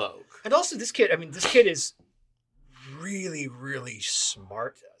Yeah. of Yeah. vogue. And also, this kid is really, really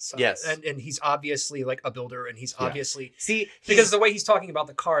smart. So, Yes. and he's obviously like a builder, and he's Yeah. obviously See, because the way he's talking about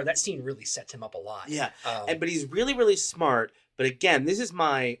the car, that scene really sets him up a lot. yeah, Um, but he's really, really smart. But again, this is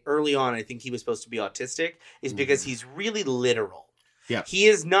my early on. I think he was supposed to be autistic, is because he's really literal. Yeah. He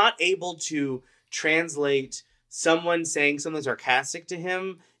is not able to translate someone saying something sarcastic to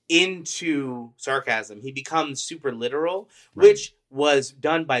him into sarcasm. He becomes super literal, Right. which was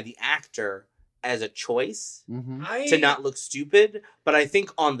done by the actor as a choice Mm-hmm. to not look stupid. But I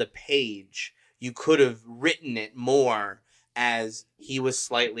think on the page, you could have written it more as he was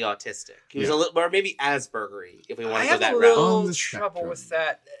slightly autistic. He was Yeah. a little, or maybe Aspergery, if we want I to go have that a route. On little the trouble spectrum. with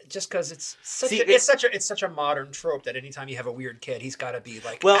that, just because it's such See, it's such a modern trope that anytime you have a weird kid, he's got to be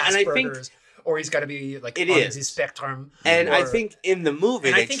like Well, and I think- Asperger's, or he's got to be like It on is. the spectrum. And I or- think in the movie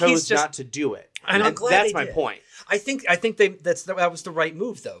And I they think he's chose just- not to do it. And I'm glad that's they my did. point. I think that was the right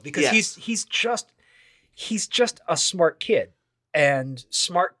move though, because Yes. he's just a smart kid. And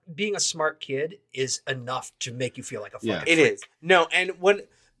being a smart kid is enough to make you feel like a fucking Yeah. It freak. is. No, and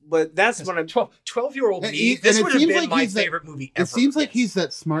but that's what I'm 12-year-old And me, and this it would have seems been like my he's that- favorite movie ever. It seems like Yes. he's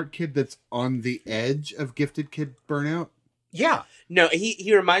that smart kid that's on the edge of gifted kid burnout. Yeah. No,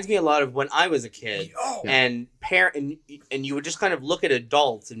 he reminds me a lot of when I was a kid. Oh. And and you would just kind of look at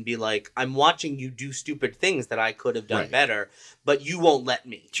adults and be like, I'm watching you do stupid things that I could have done Right. better, but you won't let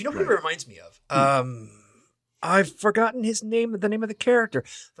me. Do you know who it reminds me of? I've forgotten the name of the character.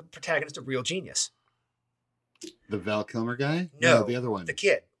 The protagonist of Real Genius. The Val Kilmer guy? No, the other one. The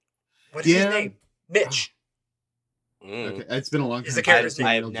kid. What is Yeah. his name? Mitch. Okay, it's been a long time. Is the character's since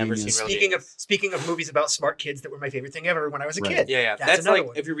I've name? seen I've never Real seen Genius. Speaking of movies about smart kids that were my favorite thing ever when I was a Right. kid. Yeah. That's That's another like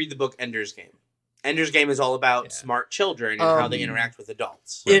one. if you read the book Ender's Game. Ender's Game is all about Yeah. smart children and how they interact with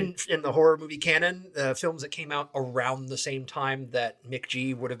adults. In the horror movie canon, films that came out around the same time that Mick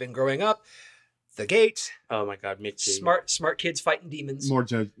G would have been growing up, The Gate, Oh my God, Mick G. smart kids fighting demons. More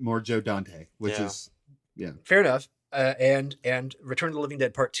Joe Dante, which Yeah. is Fair enough. And Return of the Living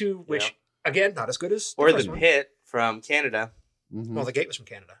Dead Part 2, which again not as good as Or first The one. Pit from Canada. mhm. Well, The Gate was from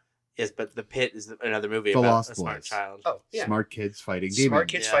Canada. Yes, but The Pit is another movie The about Lost a smart Boys. child. Oh, yeah. Smart kids fighting Smart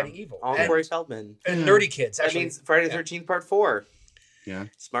demons. kids Yeah. fighting evil. All and, Corey Feldman. and Yeah. nerdy kids. That Actually, means Friday the yeah. 13th Part 4. Yeah.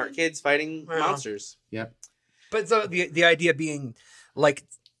 Smart kids fighting Well. monsters. But the idea being like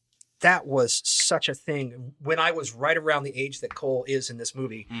that was such a thing when I was right around the age that Cole is in this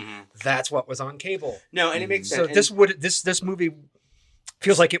movie. Mm-hmm. That's what was on cable. No, and it makes So sense. this movie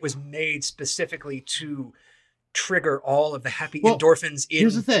feels like it was made specifically to trigger all of the happy Well, endorphins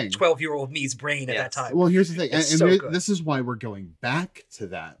here's the in thing. 12-year-old me's brain at Yes. that time. Well, here's the thing, and, It's so good. this is why we're going back to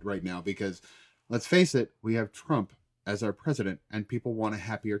that right now, because let's face it, we have Trump as our president, and people want a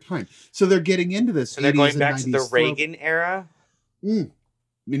happier time, so they're getting into this. and they're 80s going and back to the 90s Reagan era. in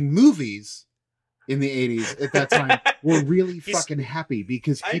movies in the 80s at that time were really fucking happy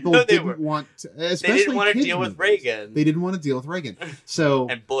because I people know they didn't were. want to, They especially didn't want to kids deal with movies. Reagan They didn't want to deal with Reagan. So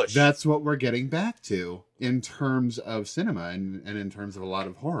and Bush. that's what we're getting back to in terms of cinema and in terms of a lot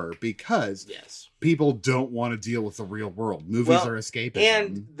of horror, because yes. people don't want to deal with the real world. Movies Well, are escapism.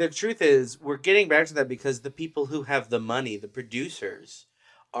 And the truth is, we're getting back to that because the people who have the money, the producers,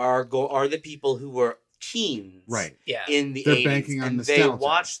 are the people who were teens, right. Yeah. in the They're 80s, banking on and nostalgia. they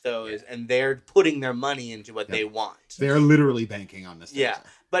watch those, and they're putting their money into what they want. They're literally banking on this. Yeah,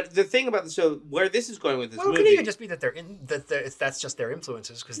 but the thing about where this is going with this Well, it movie, could even just be that that's just their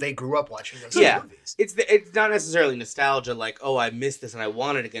influences because they grew up watching those Yeah. movies. it's not necessarily nostalgia, like, oh, I missed this and I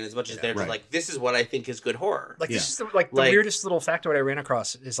want it again, as much as they're just right. like, this is what I think is good horror. Like Yeah. this is the Like- weirdest little factoid I ran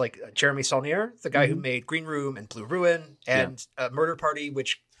across is like Jeremy Saulnier, the guy who made Green Room and Blue Ruin and Murder Party,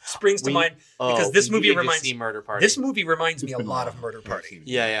 which springs to mind because this we movie need to reminds see Murder Party. this movie reminds me It's a been lot long. of Murder Party.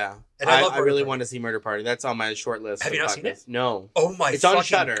 Yeah. And I love I Murder really Party. want to see Murder Party. That's on my short list. Have for you the not seen it? podcast. No. Oh my It's on fucking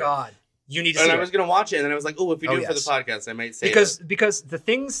Shudder. god! You need to And see I it. was gonna watch it, and then I was like, "Oh, if we do Oh, it for the yes. podcast, I might say because the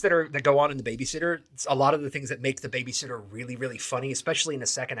things that go on in The Babysitter, a lot of the things that make The Babysitter really really funny, especially in the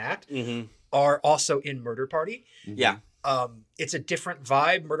second act, Mm-hmm. are also in Murder Party. Yeah, It's a different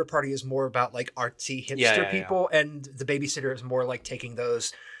vibe. Murder Party is more about like artsy hipster Yeah. people, and The Babysitter is more like taking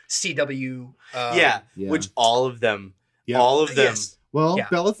those CW. yeah, yeah. which all of them, Yeah. all of them, Yes. Well, Yeah.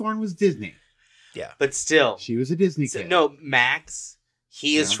 Bella Thorne was Disney. but still, She was a Disney so- kid. no, Max.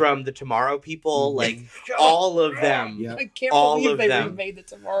 He is Yeah. from the Tomorrow People. Mhm. Like all of them. Yeah. I can't All believe of they them. remade the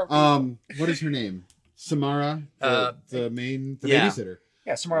Tomorrow. What is her name? Samara, the Yeah. babysitter.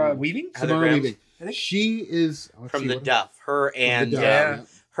 Yeah, Samara Weaving. Heather Samara Graham. Weaving. I think- She is what's From she- the what- Duff. Her and Duff, Yeah.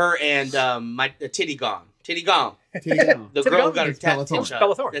 her and my Titty Gone. Titty Gone. Titty Gone. The Titty girl who Gone? got her It's Bella tattoo. Thorne.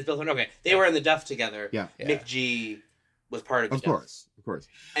 Bella Thorne. That's Bella Thorne. Okay, they were in the Duff together. Yeah. Mick G was part of the Of Duff. course. Of course.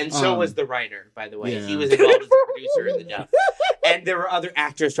 And so Um, was the writer, by the way. yeah. He was involved as a producer in the Duff. And there were other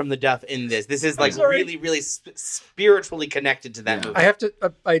actors from the Duff in this. This is like sorry. really, really spiritually connected to that Yeah. movie. I have to.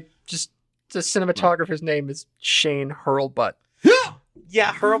 I just the cinematographer's name is Shane Hurlbutt.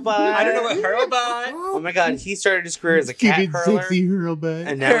 Yeah, Hurlbut. I don't know what Hurlbutt. Oh my god, he started his career as a cat Stupid, hurler. sexy Hurlbutt.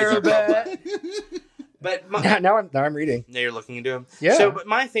 And now he's a Hurlbutt. Hurlbutt. But now I'm reading. now you're looking into him. Yeah. So, but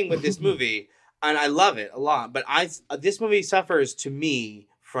my thing with this movie, and I love it a lot, but this movie suffers to me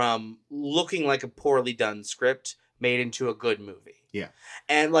from looking like a poorly done script made into a good movie. Yeah.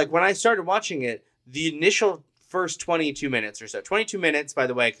 And like when I started watching it, the initial first 22 minutes or so, 22 minutes, by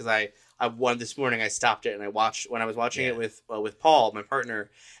the way, because I won this morning, I stopped it and I watched when I was watching it with Paul, my partner,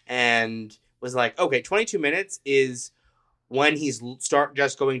 and was like, okay, 22 minutes is when he's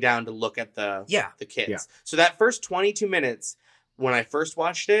just going down to look at the kids. Yeah. So that first 22 minutes, when I first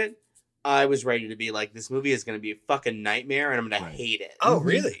watched it, I was ready to be like, this movie is going to be a fucking nightmare and I'm going Right. to hate it. Oh,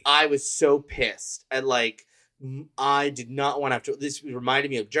 really? I was so pissed at like I did not want to have to. This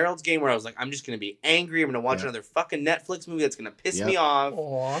reminded me of Gerald's Game, where I was like, I'm just going to be angry. I'm going to watch another fucking Netflix movie that's going to piss me off.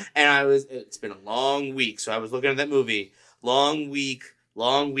 Aww. And it's been a long week, so I was looking at that movie. Long week,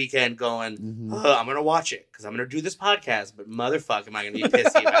 long weekend going, I'm going to watch it because I'm going to do this podcast, but motherfuck, am I going to be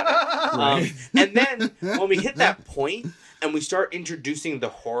pissy about it? And then when we hit that point and we start introducing the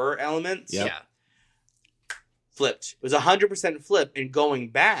horror elements, flipped. It was 100% flip, and going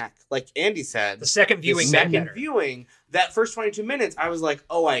back, like Andy said, the second viewing, that first 22 minutes, I was like,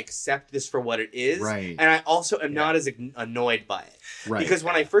 oh, I accept this for what it is. Right. And I also am not as annoyed by it. Right. Because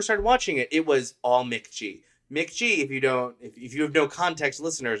when I first started watching it, it was all Mick G. Mick G, if you have no context,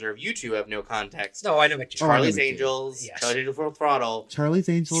 listeners, or if you two have no context. No, I know Mick G. Charlie's Angels, Charlie's Angels Full Throttle. Charlie's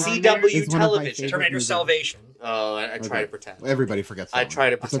Angels. CW Television. Terminator Salvation. Oh, I try to pretend. Everybody forgets that I one. try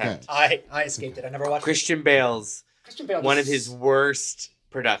to pretend. I escaped it. I never watched Christian Bale's Bale. One of his worst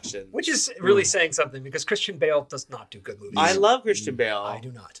productions. Which is really saying something, because Christian Bale does not do good movies. I love Christian Bale. I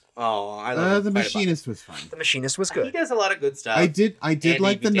do not. Oh, I love him The quite a Machinist was fun. The Machinist was bunch. good. He does a lot of good stuff. I did Andy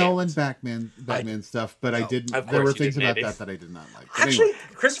like the be Nolan damned. Batman stuff, but I didn't. Of There course were you things didn't, about Andy. that I did not like. But Actually, anyway.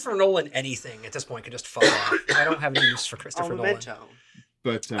 Christopher Nolan, anything at this point can just fuck off. I don't have any use for Christopher Nolan. Memento.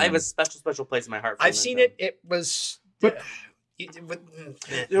 But I have a special place in my heart for I've seen Memento. it. It was. But-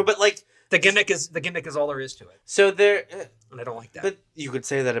 No, but like the gimmick is all there is to it, so there. and I don't like that. But you could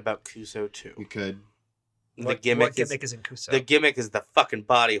say that about Kuso too. you could. What gimmick is in Kuso? The gimmick is the fucking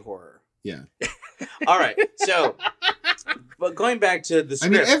body horror. Yeah. All right, so, but going back to the I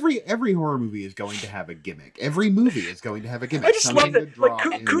mean, script, every horror movie is going to have a gimmick. Every movie is going to have a gimmick. I just Something love to that. draw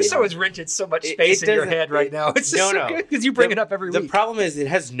Like in. Kuso has rented so much It space in your doesn't- head right now. It's just so good because you bring it up every the week. problem is it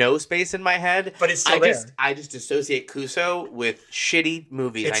has no space in my head. But it's still there. I just associate Kuso with shitty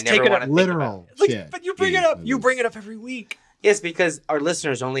movies. It's I never taken want up to think about. Literal Like, shit. but you bring it up. You bring it up every week. Yes, because our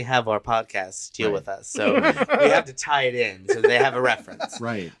listeners only have our podcasts to deal Right. with us, so we have to tie it in so they have a reference.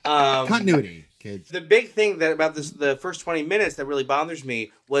 Right. Um, Continuity, kids. The big thing that about the first 20 minutes that really bothers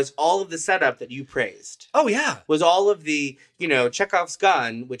me was all of the setup that you praised. Oh yeah. Was all of the, Chekhov's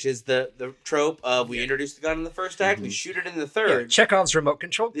gun, which is the trope of we introduce the gun in the first act, we shoot it in the Yeah, third. Chekhov's remote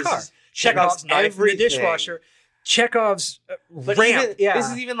controlled This car. is Chekhov's knife in the everything. dishwasher. Chekhov's But ramp. even, this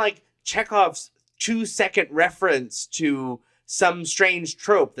is even like Chekhov's 2-second reference to some strange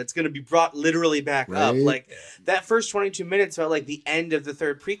trope that's going to be brought literally back up. Right. Like that first 22 minutes felt like the end of the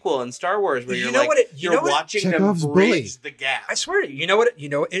third prequel in Star Wars, where You you're know like what it- you're watching them Chekhov's bridge bully. the gap. I swear to you. You know what?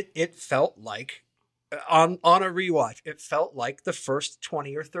 It felt like on a rewatch. It felt like the first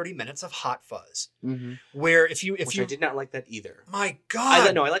 20 or 30 minutes of Hot Fuzz, Mm-hmm. where if you Which I did not like that either. my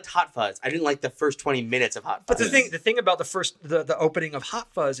God. I liked Hot Fuzz. I didn't like the first 20 minutes of Hot Fuzz. But the thing about the opening of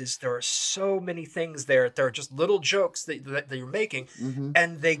Hot Fuzz is there are so many things there. There are just little jokes that you're making, Mm-hmm.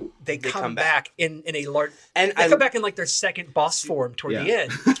 and they come back in a large. And They come back in like their second boss form toward the Yeah.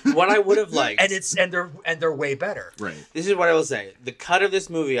 end, what I would have liked, and they're way better. Right. this is what I will say: the cut of this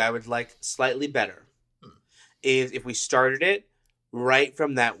movie I would like slightly better is if we started it right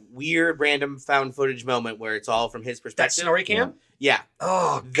from that weird random found footage moment where it's all from his That perspective. Snorri Cam. Yeah.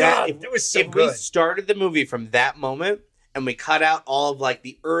 Oh That- God, if- that was so if good. we started the movie from that moment and we cut out all of like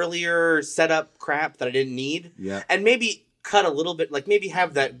the earlier setup crap that I didn't need, Yeah. and maybe cut a little bit, like maybe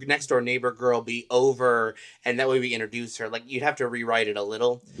have that next door neighbor girl be over, and that way we introduce her. Like you'd have to rewrite it a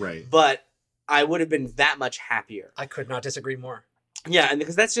little, Right. but I would have been that much happier. I could not disagree more. Yeah, and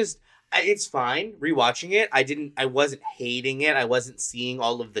because that's just. It's fine rewatching it. I wasn't hating it. I wasn't seeing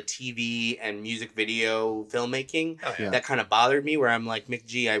all of the TV and music video filmmaking Oh, yeah. that kind of bothered me. Where I'm like, Mick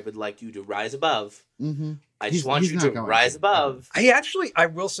G, I would like you to rise above. Mm-hmm. I just He's- want he's you not to going rise to. above. I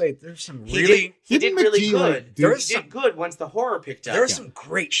will say there's some He really did Didn't really McGee, good. like, do- There's He some- did good once the horror picked up. there's some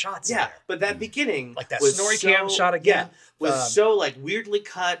great shots. in Yeah, there. but that beginning, Like that was Snorri so, Cam shot again. was so like weirdly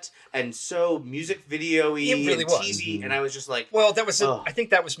cut and so music video-y It really and was. TV, and I was just like, Well, that was Oh. I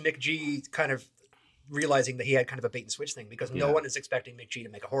think that was Mick G kind of realizing that he had kind of a bait and switch thing, because no Yeah. one is expecting Mick G to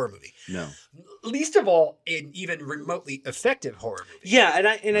make a horror movie. No. Least of all, an even remotely effective horror movie. yeah,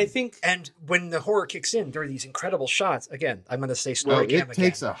 and I think And when the horror kicks in, there are these incredible shots. Again, I'm going to say Oh, Snorri Cam it again.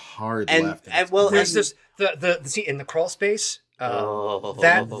 takes a hard And- left. and, well, There's this the scene in the crawl space.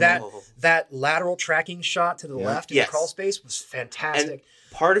 That lateral tracking shot to the Yeah. left in Yes. the crawl space was fantastic.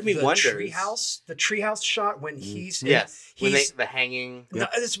 part of me the wonders. treehouse shot when he's Yes, when he's the hanging. no,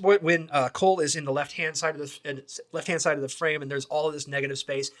 it's when Cole is in the left hand side of the frame, and there's all of this negative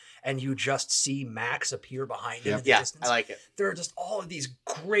space, and you just see Max appear behind him in the Yeah, distance. I like it. There are just all of these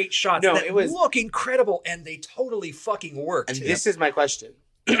great shots No, that it was- look incredible, and they totally fucking work. And too. this is my question: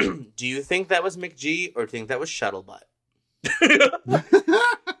 do you think that was McG or do you think that was Shuttlebutt?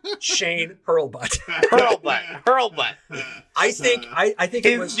 Shane Hurlbutt. Hurlbutt. I think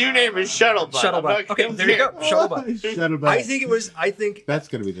it was His new name is Shuttlebutt. Shuttlebutt. Okay, there you go. Shuttlebutt. Shuttlebutt. I think it was. I think That's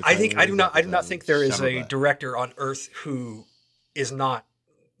going to be the I think title I of do this not. I do not episode. think there is a Shuttlebutt. director on Earth who is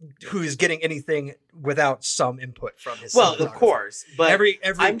getting anything without some input from his. Well, of cinematographer. course, but every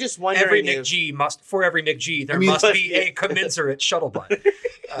I'm just wondering every if McG must for every McG there I mean, must but- be a commensurate Shuttlebutt.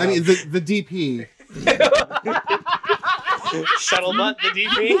 I mean, the DP. Shuttlebutt, the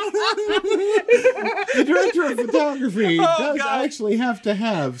DP. The director of photography Oh, does God. actually have to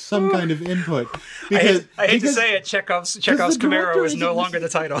have some kind of input. I hate to because- say it, Chekhov's the Camaro director is no isn't- longer the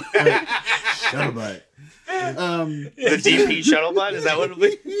title. Shuttlebutt. The DP Shuttlebutt, is that what it'll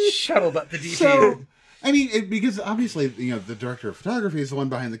be? Shuttlebutt, the DP. So, I mean, because obviously, the director of photography is the one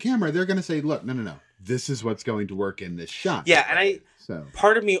behind the camera. They're going to say, look, no. This is what's going to work in this shot. Yeah, and So,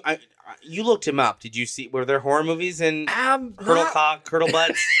 part of me, you looked him up. Did you see? Were there horror movies in Not- Hurtlecock,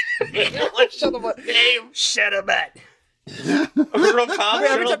 Hurtlebutt? Shuttlebutt. Shuttlebutt. Hurtlecock.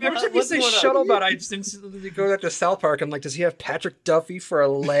 Every time you What's say going on? Shuttlebutt, I just instantly go back to South Park. I'm like, does he have Patrick Duffy for a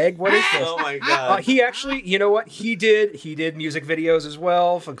leg? What is this? Oh my god. He actually, you know what? He did music videos as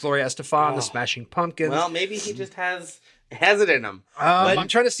well for Gloria Estefan, Oh. the Smashing Pumpkins. Well, maybe he just has it in him. I'm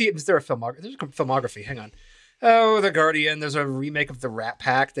trying to see. Is there a filmography? There's a filmography. Hang on. Oh, The Guardian. There's a remake of the Rat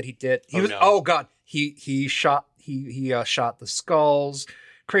Pack that he did. He Oh, was. no. Oh God. He shot The Skulls,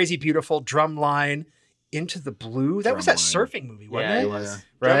 Crazy Beautiful, Drumline, Into the Blue. That was that Drumline. surfing movie, wasn't Yeah, it? it Yeah. was.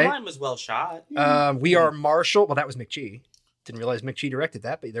 Right? Drumline was well shot. We Are Marshall. Well, that was McG. Didn't realize McG directed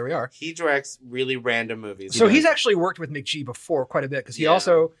that, but there we are. He directs really random movies. So does. he's actually worked with McG before quite a bit because Yeah.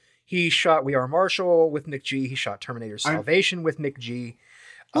 he shot We Are Marshall with McG. He shot Terminator Salvation with McG.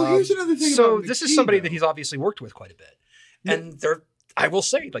 well, here's another thing. So about this is McGee, somebody though. that he's obviously worked with quite a bit, and I will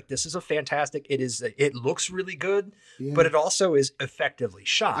say, like, this is a fantastic. It looks really good, Yeah. but it also is effectively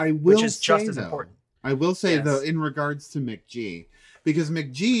shot, I will which is just say, as though, important. I will say Yes. though, in regards to McG, because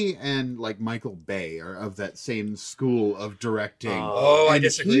McG and like Michael Bay are of that same school of directing. Oh, I And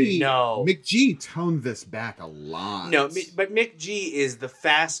disagree. No. McG toned this back a lot. No, but Mick G is the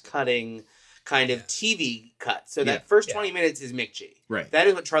fast cutting kind of TV cut. So Yeah. that first Yeah. 20 minutes is Mick G. Right. That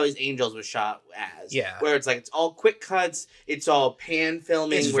is what Charlie's Angels was shot as. Yeah. Where it's like it's all quick cuts, it's all pan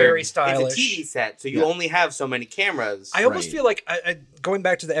filming. It's where very stylish. It's a TV set, so you Yeah. only have so many cameras. I almost Right. feel like going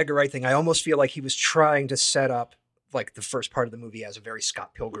back to the Edgar Wright thing. I almost feel like he was trying to set up like the first part of the movie as a very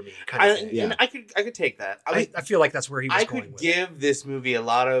Scott Pilgrim-y kind of thing. Yeah. And I could take that. I feel like that's where he was I going could with give this movie a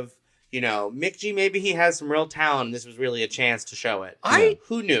lot of, Mick G, maybe he has some real talent, and this was really a chance to show it.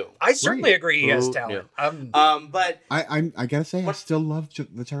 Who knew? I certainly Right. agree he has Who talent. But I gotta say, I What- still love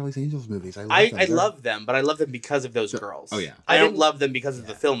the Charlie's Angels movies. I love I them. They're- love them, but I love them because of those girls. Oh, yeah. I I don't didn't- love them because of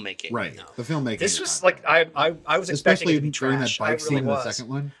the filmmaking. right. No. The filmmaking. This is was not like bad. I was expecting especially it to be during trash. that bike I scene really in the was. second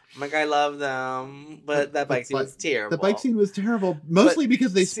one. I'm like, I love them, but that bike scene was terrible. The bike scene was terrible, mostly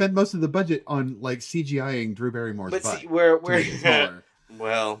because they spent most of the budget on like CGIing Drew Barrymore's But butt. see, we're to make it smaller.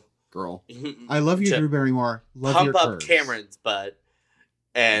 well, Girl, I love you, To Drew Barrymore. Love pump your up curves. Cameron's butt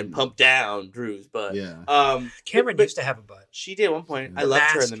and pump down Drew's butt. Yeah. Cameron but used to have a butt. she did at one point. I The loved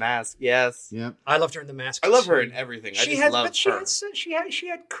her in Mask. the mask. Yes, Yep. I loved her in the mask. I love her too. in everything. I She just had, love but she her.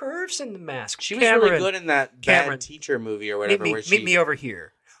 had curves in the mask. She was really good in that Cameron. Bad Teacher movie or Meet whatever, me, where she meet me over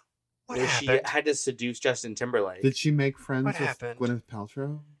here. What where she happened? had to seduce Justin Timberlake. Did she make friends What with happened? Gwyneth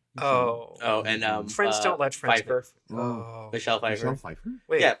Paltrow? Oh, Oh, and friends don't let friends. Pfeiffer. Oh, Michelle Pfeiffer. Michelle Pfeiffer?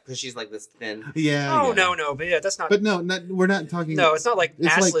 wait. Yeah, because she's like this thin. Yeah. Oh yeah. no, but yeah, that's not. But no, we're not talking. no, it's not like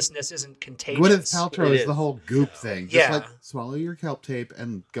it's like asslessness isn't contagious. Gwyneth Paltrow It is is. the whole goop thing. Just Yeah. like swallow your kelp tape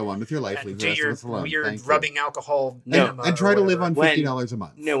and go on with your life. And Leave do the rest your of us alone. weird Thank you. rubbing alcohol No. enema and or try to live whatever. on When- $50 a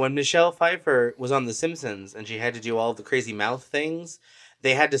month. No, when Michelle Pfeiffer was on The Simpsons and she had to do all the crazy mouth things,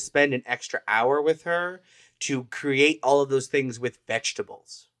 they had to spend an extra hour with her to create all of those things with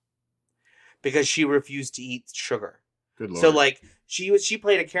vegetables because she refused to eat sugar. Good lord. So like she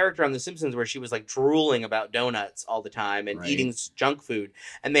played a character on The Simpsons where she was like drooling about donuts all the time and Right. eating junk food,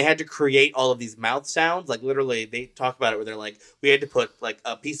 and they had to create all of these mouth sounds. Like literally, they talk about it where they're like, we had to put like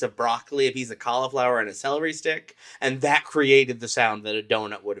a piece of broccoli, a piece of cauliflower, and a celery stick, and that created the sound that a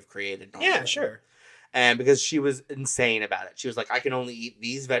donut would have created. Normally. Yeah, sure. And because she was insane about it, she was like, I can only eat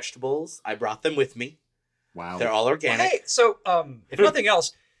these vegetables. I brought them with me. wow. They're all Well, organic. hey, so if nothing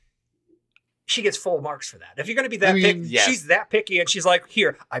else, she gets full marks for that. If you're going to be that I mean, picky, yes. she's that picky, and she's like,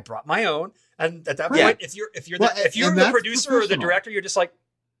 "Here, I brought my own." And at that Right. point, if you're Well, if you're and the that's producer or the professional. director, you're just like,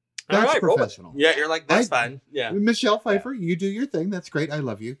 "All That's right, roll with it." professional. Yeah, you're like, that's I- fine. Yeah. Michelle Pfeiffer, you do your thing. That's great. I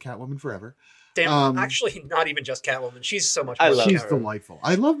love you. Catwoman forever. Damn, Um, actually, not even just Catwoman. She's so much. I more love than She's Catwoman. delightful.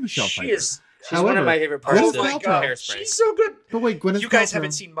 I love Michelle She Pfeiffer. is. She's one of my favorite parts Gwyneth of Paltrow. Hairspray. She's so good. But wait, Gwyneth You guys Paltrow-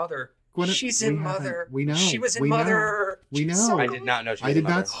 haven't seen Mother. Gwyneth- She's in we haven't. Mother. We know. She was in We know. Mother. We She's know. so I good. did not know she was I in did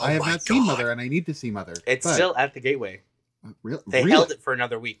Mother. not. I have Oh my not seen God. Mother, and I need to see Mother. It's but- still at the Gateway. They really? held it for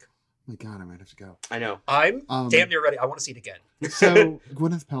another week. Oh my God, I might have to go. I know. I'm Um, damn near ready. I want to see it again. So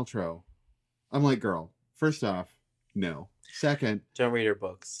Gwyneth Paltrow, I'm like, girl. First off, no. Second, Don't read her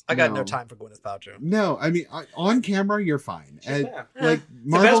books. I got no No. time for Gwyneth Paltrow. no. I mean, on camera, you're fine. And, Yeah. like The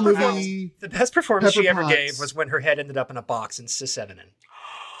Marvel best movie. The best performance Pepper she ever Potts. gave was when her head ended up in a box in Sis 7.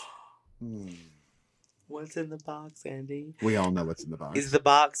 What's in the box, Andy? We all know what's in the box. Is the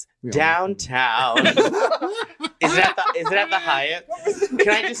box We all know. downtown? Is it at the Hyatt? Can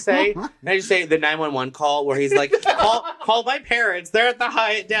I just say the 911 call where he's like, call my parents. They're at the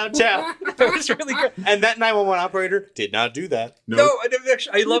Hyatt downtown. That was really good. And that 911 operator did not do that. No,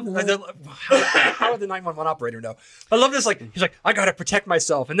 I love how would the 911 operator know? I love this. Like he's like, I gotta protect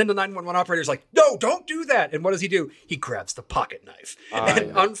myself, and then the 911 operator's like, no, don't do that. And what does he do? He grabs the pocket knife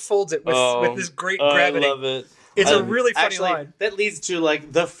and unfolds it with this great gravity. I love it. It's a really funny Actually, line. that leads to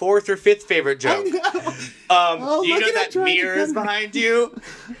like the 4th or 5th favorite joke. Do you look know at him that trying to mirror is cut me. behind you?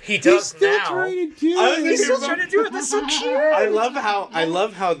 He He's does still now. trying to do I was it. He's still trying to do it. That's so cute. I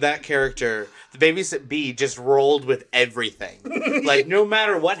love how that character, the babysit bee, just rolled with everything. Like no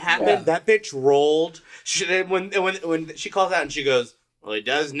matter what happened, that bitch rolled. When she calls out and she goes, "Well, he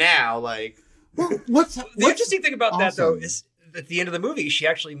does now." Like What's The interesting thing about that, though, awesome. is at the end of the movie, she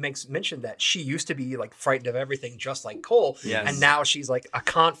actually makes mention that she used to be like frightened of everything, just like Cole, Yes. and now she's like a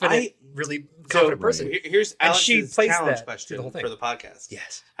confident, really confident person. Here's And she Alex's plays challenge that question through the whole thing. for the podcast.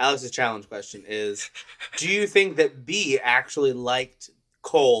 Yes. Alex's challenge question is: do you think that Bee actually liked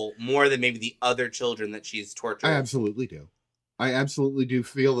Cole more than maybe the other children that she's tortured? I absolutely do. I absolutely do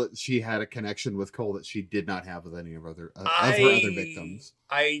feel that she had a connection with Cole that she did not have with any of her other victims.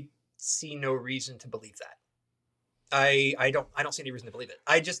 I see no reason to believe that. I don't see any reason to believe it.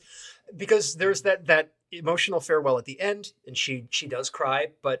 I just because there's that emotional farewell at the end, and she does cry,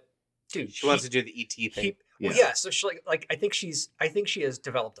 but dude, She wants to do the ET thing. So she like I think she has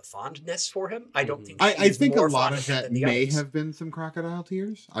developed a fondness for him. I don't think I she's think a more lot fond of him that than the may others. have been some crocodile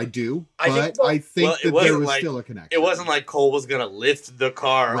tears. I do, I but think- well- I think Well, it that there wasn't was like- still a connection. It wasn't like Cole was gonna lift the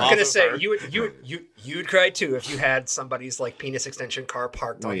car. Right. I'm off gonna of say her. you'd cry too if you had somebody's like penis extension car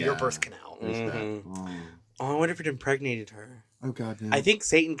parked on your yeah. birth canal. There's that. Mhm. Oh, I wonder if it impregnated her. Oh God, no. I think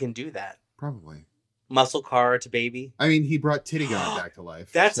Satan can do that. Probably. Muscle car to baby. I mean, he brought Titty God back to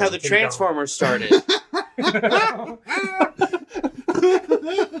life. That's so- how the Transformers started. God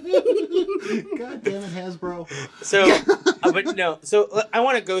damn it, Hasbro. So, but no. So I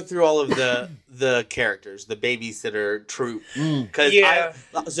want to go through all of the characters, the babysitter troupe, because Yeah.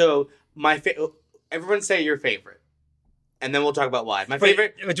 So everyone say your favorite, and then we'll talk about why. My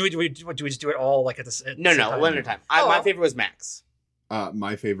favorite. Do we just do it all like at the at No, the same one at a time. My Oh. favorite was Max.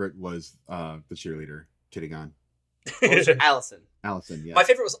 My favorite was the cheerleader, Titty God. What was it? Allison. Allison, yeah. My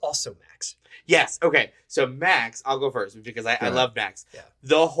favorite was also Max. Yes. Okay. So Max, I'll go first because I ahead. love Max. Yeah.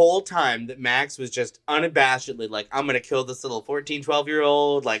 The whole time that Max was just unabashedly like, I'm going to kill this little 14,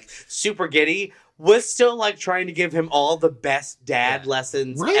 12-year-old, like super giddy, was still like trying to give him all the best dad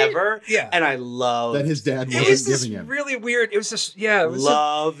lessons Right? ever. Yeah. And I love that his dad It wasn't was this giving him. really weird. It was just it was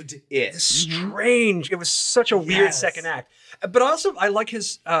loved it. strange. It was such a weird Yes. second act. But also, I like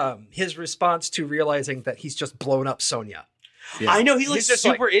his response to realizing that he's just blown up Sonia. Yeah. I know, he He's looks just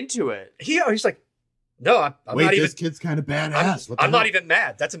super into it. He's like, no, I'm Wait, not even. this kid's kind of badass. What the I'm not hell? even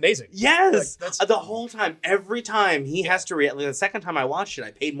mad. That's amazing. Yes. Like, that's- The whole time, every time he has to react. Like, the second time I watched it,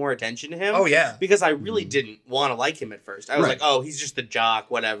 I paid more attention to him. Oh yeah. Because I really didn't want to like him at first. I was Right. like, oh, he's just the jock,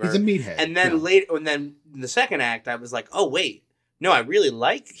 whatever. He's a meathead. And then Yeah. later, and then in the second act, I was like, oh wait, no, I really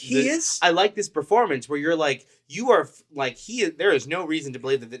like. He is- I like this performance where you're like, you are like he. There is no reason to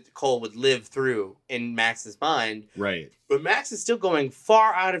believe that Cole would live through in Max's mind, Right. but Max is still going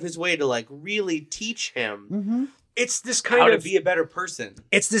far out of his way to like really teach him Mm-hmm. It's this how kind to of. be a better person.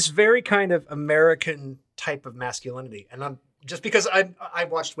 It's this very kind of American type of masculinity, and I'm just because I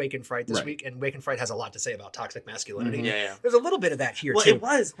watched Wake and Fright this Right. week, and Wake and Fright has a lot to say about toxic masculinity. Yeah, yeah. There's a little bit of that here Well, too. it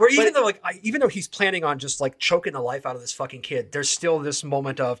was Where but- even though he's planning on just like choking the life out of this fucking kid, there's still this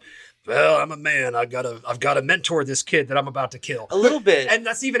moment of, well, I'm a man. I've got to mentor this kid that I'm about to kill. a little bit. And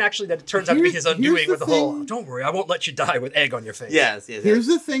that's even actually that it turns out to be Here's- his undoing here's the with the whole, thing. don't worry, I won't let you die with egg on your face. yes. Here's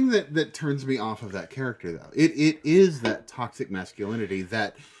the thing that turns me off of that character, though. It is that toxic masculinity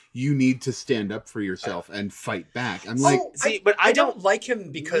that you need to stand up for yourself and fight back. I'm like, See, but I don't like him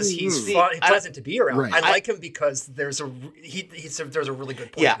because he's See, fun, I- pleasant to be around. Right. I like him because there's a really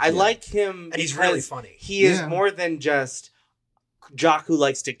good point. Yeah, to I him. like him, And he's because really funny. He is Yeah. more than just jock who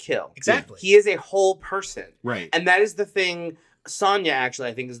likes to kill. Exactly. He is a whole person. Right. And that is the thing. Sonya, actually,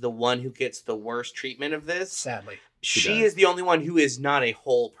 I think, is the one who gets the worst treatment of this. Sadly. She is the only one who is not a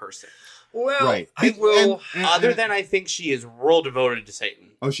whole person. Well, Right. I will. Other than I think she is real devoted to Satan.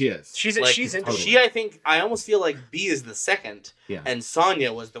 Oh, she is. She's Like, into totally. I almost feel like B is the second. Yeah. And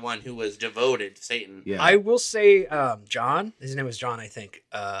Sonya was the one who was devoted to Satan. Yeah. I will say, John. His name was John, I think.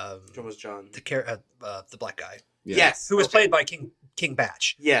 Who was John? The black guy Yeah. Yes. who was played by King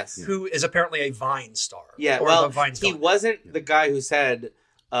Batch, Yes. who is apparently a Vine star. Yeah, or well, a Vine he star. wasn't the guy who said,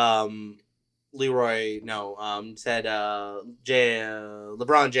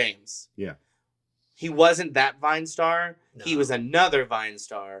 LeBron James. Yeah. He wasn't that Vine star. No. He was another Vine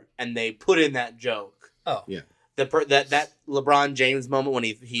star, and they put in that joke. Oh. Yeah. That LeBron James moment when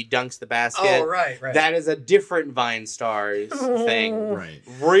he dunks the basket. Oh, right. That is a different Vine Stars thing. Right.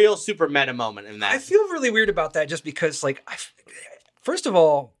 Real super meta moment in that. I feel really weird about that just because, like, first of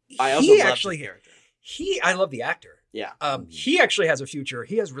all, I also he love actually his character. I love the actor. Yeah. He actually has a future.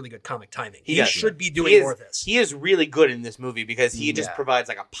 He has really good comic timing. He does. should be doing more of this. He is really good in this movie because he just provides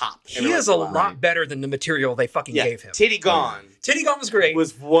like a pop. He is a lot better than the material they fucking gave him. Titty Gone. Titty Gone was great.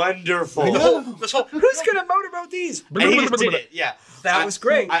 Was wonderful. This whole, who's gonna motorboat these? And he just did it. Yeah. That was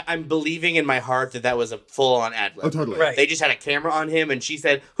great. I'm believing in my heart that was a full-on ad lib. Oh, totally. Right. They just had a camera on him, and she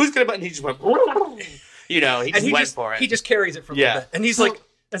said, "Who's gonna?" And he just went. He just went for it. He just carries it for a little bit, and he's like,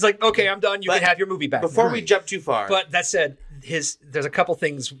 "It's like, okay, I'm done. You can have your movie back." Before we Right. jump too far, But that said, there's a couple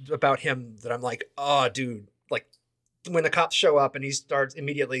things about him that I'm like, oh, dude, like when the cops show up and he starts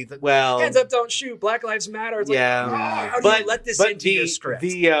immediately, hands up, don't shoot, Black Lives Matter. It's like, how do you let this into your script?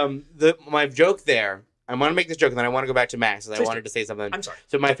 My joke there. I want to make this joke, and then I want to go back to Max, because I wanted to say something. I'm sorry.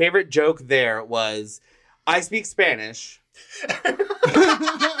 So my favorite joke there was, I speak Spanish.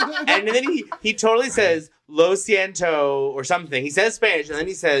 And then he totally says lo siento or something. He says Spanish, and then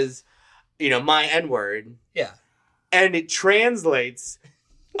he says, my N-word. Yeah. And it translates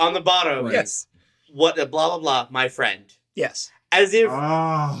on the bottom. Right. Yes. What blah blah blah, my friend. Yes. As if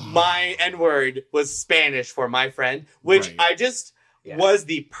Oh. my N-word was Spanish for my friend, which Right. I just was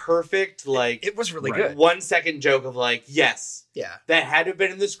the perfect It was really good. 1 second joke of like, yes, Yeah. that had to have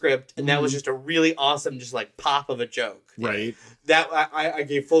been in the script, and that was just a really awesome, just like pop of a joke. Right. That I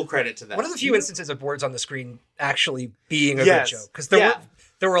gave full credit to that. One of the few instances of words on the screen actually being a Yes. good joke, because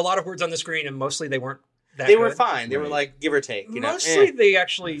there were a lot of words on the screen, and mostly they weren't that They good. were fine. They were Right. like give or take. Mostly they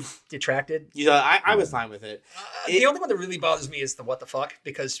actually detracted. I was fine with it. The only one that really bothers me is the what the fuck,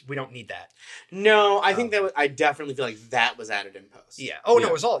 because we don't need that. No, I think I definitely feel like that was added in post. Yeah. Oh no, Yeah.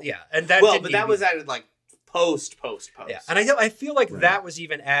 it was all and that. Well, didn't but need that to was be- added like post. Yeah, and I feel like Right. that was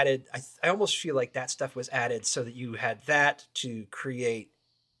even added. I almost feel like that stuff was added so that you had that to create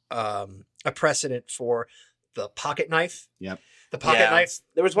a precedent for the pocket knife. Yep. The pocket knife.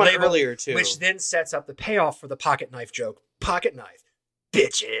 There was one label, earlier too, which then sets up the payoff for the pocket knife joke. Pocket knife,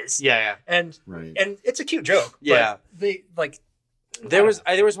 bitches. yeah. And Right. it's a cute joke. Yeah. But they like. There was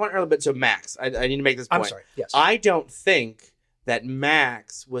one earlier bit. So Max, I need to make this point. I'm sorry. Yes. I don't think that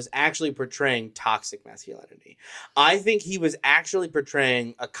Max was actually portraying toxic masculinity. I think he was actually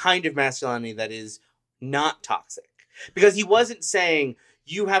portraying a kind of masculinity that is not toxic, because he wasn't saying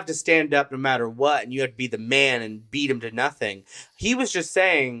you have to stand up no matter what and you have to be the man and beat him to nothing. He was just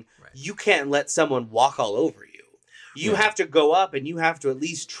saying you can't let someone walk all over you. You have to go up and you have to at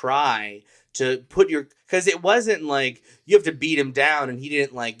least try to put because it wasn't like you have to beat him down and he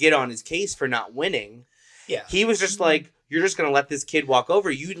didn't like get on his case for not winning. Yeah. He was just like, you're just going to let this kid walk over.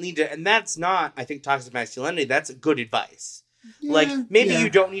 You need to, and that's not, I think, toxic masculinity. That's good advice. Like, maybe you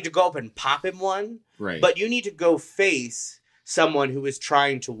don't need to go up and pop him one, Right. but you need to go face someone who is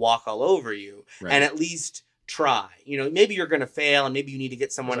trying to walk all over you and at least try. Maybe you're going to fail and maybe you need to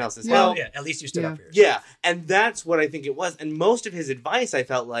get someone else's help. Yeah. At least you stood up for yourself. Yeah. And that's what I think it was. And most of his advice, I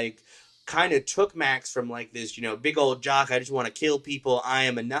felt like, kind of took Max from like this, big old jock, I just want to kill people, I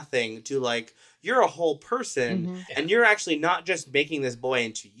am a nothing, to like, you're a whole person and you're actually not just making this boy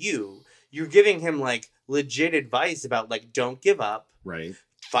into you. You're giving him like legit advice about like, don't give up. Right.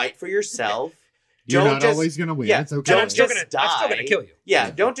 Fight for yourself. You're don't not just, always going to win. Yeah, It's okay. don't I'm still just gonna, die. I'm still gonna kill you.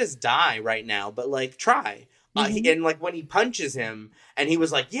 Yeah, don't just die right now, but like try. And like when he punches him, and he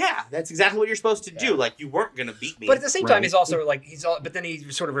was like, "Yeah, that's exactly what you're supposed to do. Like you weren't gonna beat me." But at the same time, Right. he's also like but then he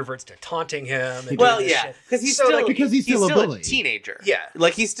sort of reverts to taunting him. And well, doing this yeah, shit. because he's So, still like, because he's still a bully. teenager. Yeah.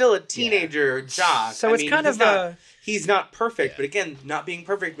 like he's still a teenager jock. So I it's mean, kind he's of not, he's not perfect, but again, not being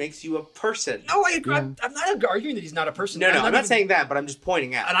perfect makes you a person. No, I agree. I'm not arguing that he's not a person. No, I'm not even- saying that, but I'm just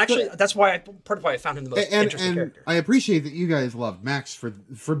pointing out. And actually, that's why part of why I found him the most interesting and character. I appreciate that you guys love Max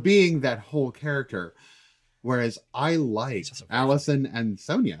for being that whole character. Whereas I liked That's so Allison and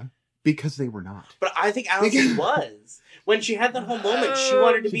Sonia because they were not. But I think Allison was. When she had that whole moment, she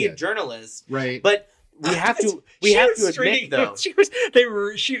wanted to She be a did. journalist. Right. But we have to admit though.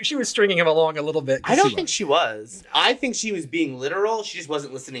 She was stringing him along a little bit. I don't she think was. she was. I think she was being literal. She just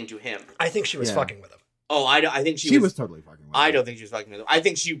wasn't listening to him. I think she was Yeah. fucking with him. Oh, I think she was totally fucking with I him. don't think she was fucking with him. I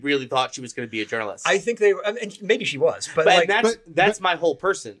think she really thought she was going to be a journalist. I think and maybe she was, but but like, that's my whole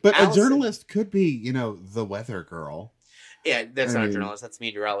person. But Allison- a journalist could be, the weather girl. Yeah, that's I not a mean- journalist. That's a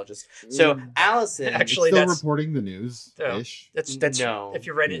meteorologist. So Allison, Actually, Still that's- reporting the news-ish. that's no. if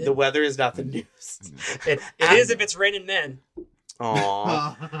you're right. The weather is not the news. It is if it's raining men.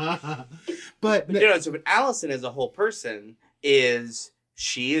 Aww. But But Allison as a whole person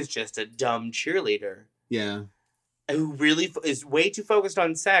she is just a dumb cheerleader yeah. who really is way too focused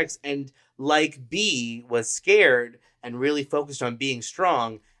on sex, and like B was scared and really focused on being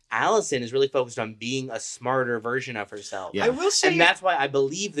strong. Allison is really focused on being a smarter version of herself. Yeah. I will say, And that's why I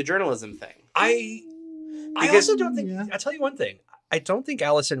believe the journalism thing. I Because- also don't think. Yeah. I'll tell you one thing. I don't think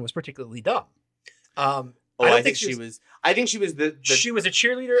Allison was particularly dumb. I think she was. I think she was the She was a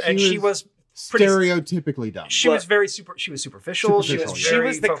cheerleader, and she was pretty- stereotypically dumb. She was very She was superficial. She was Superficial, she very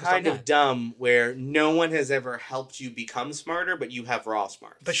was the focused kind on of that. dumb where no one has ever helped you become smarter, but you have raw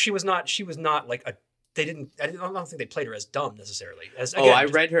smarts. But she was not. She was not like a. They didn't. I don't think they played her as dumb necessarily. As Oh, again, I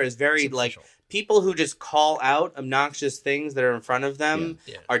just read her as very like superficial. people who just call out obnoxious things that are in front of them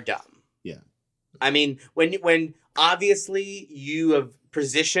Yeah. are dumb. Yeah. I mean, when obviously you have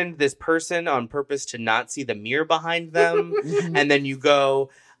positioned this person on purpose to not see the mirror behind them, Mhm. and then you go,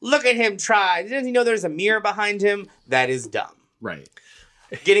 "Look at him try. Doesn't he know there's a mirror behind him?" That is dumb. Right.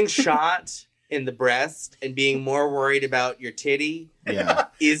 Getting shot in the breast and being more worried about your titty Yeah.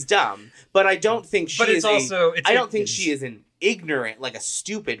 is dumb. But I don't think she But is it's also. I don't think she is an ignorant, like a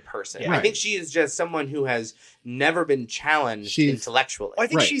stupid person. Yeah. I Right. think she is just someone who has never been challenged She's- intellectually. I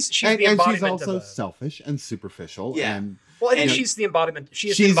think Right. she's and, the and she's embodiment also of. selfish and superficial. Yeah. And Well, I think and- she's the embodiment. She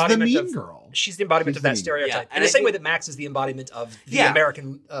is she's the embodiment mean of. girl. She's the embodiment She's of that the mean- stereotype. Yeah, In and the I same way think- that Max is the embodiment of the Yeah.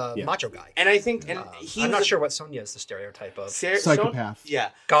 American Yeah. macho guy. And I think, and I'm not sure what Sonia is the stereotype of. Psychopath. Yeah,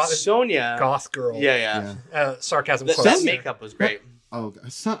 Goth- Sonia. Goth girl. Yeah. Sarcasm. That quotes. makeup was great. Oh,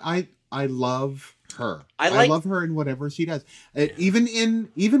 so I love her. I I like- love her in whatever she does.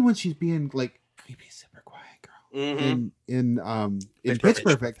 Even when she's being like creepy, super quiet girl hmm in Pitch Pitch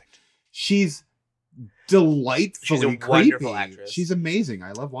Perfect, she's delightfully She's a creepy. wonderful actress. She's amazing.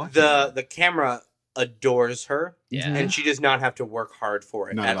 I love watching her. The camera adores her, Yeah. and she does not have to work hard for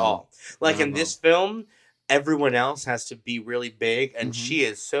it Not at at all. all. Like Not in at this film, everyone else has to be really big, and Mhm. she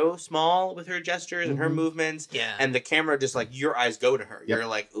is so small with her gestures and her Mhm. movements. Yeah. And the camera just like your eyes go to her. Yep. You're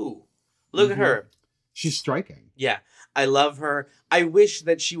like, ooh, look Mhm. at her. She's striking. Yeah, I love her. I wish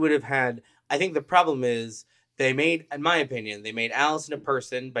that she would have had. I think the problem is they made, in my opinion, they made Allison a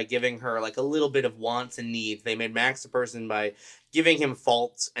person by giving her like a little bit of wants and needs. They made Max a person by giving him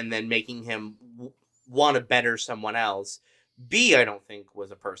faults and then making him want to better someone else. B, I don't think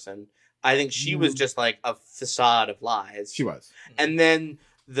was a person. I think she was No. just like a facade of lies. She was. And then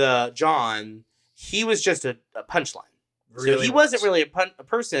the John, he was just a punchline. So Really he wasn't really a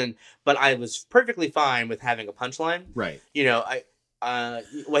person, but I was perfectly fine with having a punchline. Right. You know, I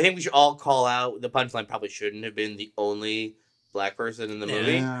think we should all call out the punchline probably shouldn't have been the only black person in the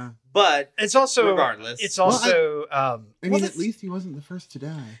movie, Yeah. but It's also. regardless, It's Well, also. I mean, well, at least he wasn't the first to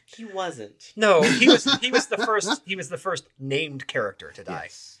die. he wasn't. No, he was. He was the first. He was the first named character to die.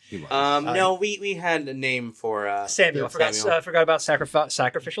 Yes, he was. No, we had a name for Samuel. I forgot about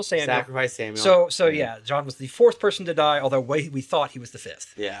sacrificial Samuel. Sacrifice Samuel. So yeah, John was the fourth person to die, although we thought he was the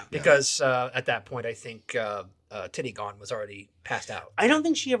fifth. yeah, Because at that point, I think Titty Gone was already passed out. I don't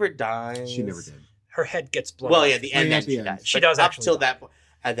think she ever dies. she never did. Her head gets blown. Well, off. yeah, the end. Yeah, Then at the she end. dies. She But does up actually till die. that point.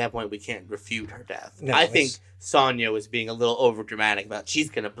 At that point, we can't refute her death. No, I it's- think Sonya was being a little over dramatic about she's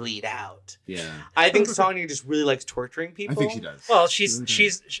gonna bleed out. Yeah. I think Sonya just really likes torturing people. I think she does. Well, Really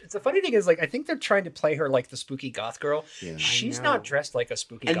she's. The funny thing is, like, I think they're trying to play her like the spooky goth girl. Yeah. She's know. not dressed like a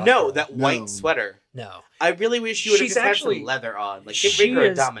spooky. And goth no, girl. that No. white sweater. No. I really wish you would have She's just actually- had some leather on. Like, She give her a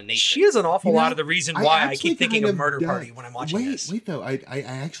is- domination. She is an awful You know, lot of the reason why I actually keep thinking kind of Murder dug- Party when I'm watching this. Wait, though. I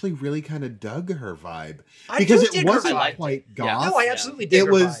actually really kind of dug her vibe I because do it dig her wasn't vibe. quite Yeah. goth. No, I absolutely dig it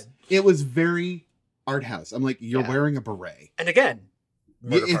her was. vibe. It was very art house. I'm like, you're Yeah. wearing a beret. And again,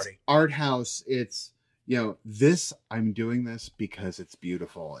 Murder It's Party. art house. It's this. I'm doing this because it's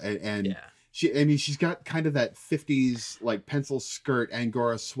beautiful, and Yeah. she's got kind of that 50s like pencil skirt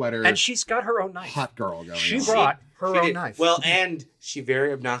Angora sweater, And she's got her own knife. hot girl going. She on. brought her She own did- knife. Well, and she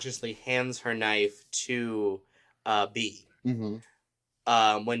very obnoxiously hands her knife to B. Mm-hmm.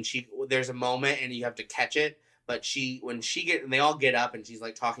 when there's a moment and you have to catch it. But when they all get up and she's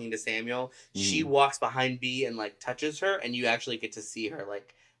like talking to Samuel, she walks behind B and like touches her, and you actually get to see her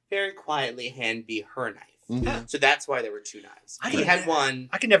like very quietly hand B her knife. Mm-hmm. So that's why there were two knives. He had one.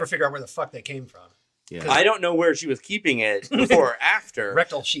 I can never figure out where the fuck they came from. Yeah. I don't know where she was keeping it before or after.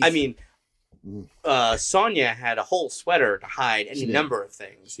 Rectal sheath. I mean, Sonia had a whole sweater to hide any number of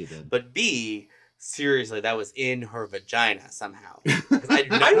things. She did. But B, seriously, that was in her vagina somehow. I do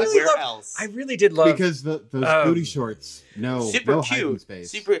not know where else. I really did love because those booty shorts. Super no cute. hiding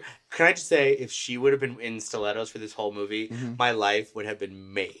space. Can I just say, if she would have been in stilettos for this whole movie, my life would have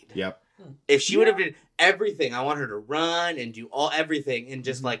been made. Yep. If she would have been everything, I want her to run and do everything in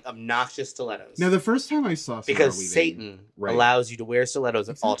just like obnoxious stilettos. Now, the first time I saw Samara because Weaving, Satan allows you to wear stilettos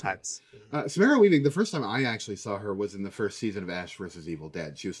at all times. Samara Weaving, the first time I actually saw her was in the first season of Ash vs. Evil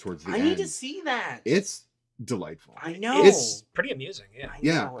Dead. She was towards the end. I need to see that. It's delightful. I know. It's pretty amusing. Yeah.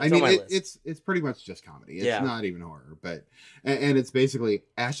 Yeah, I mean, it's pretty much just comedy. It's not even horror, but and it's basically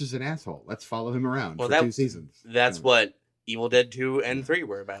Ash is an asshole. Let's follow him around for 2 seasons. That's what Evil Dead 2 and 3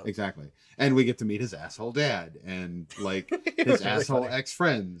 were about. Exactly. And we get to meet his asshole dad and like his asshole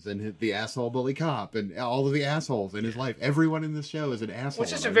ex-friends and the asshole bully cop and all of the assholes in his life. Everyone in this show is an asshole.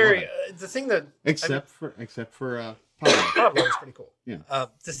 Which is a very the thing that except for Pablo. Pablo is pretty cool. Yeah.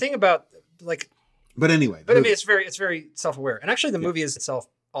 The thing about like But anyway. But I mean it's very self-aware. And actually the movie is itself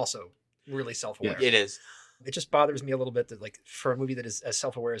also really self-aware. Yeah, it is. It just bothers me a little bit that, like, for a movie that is as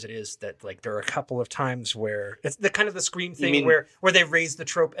self-aware as it is, that, like, there are a couple of times where it's the kind of the Scream thing where they raise the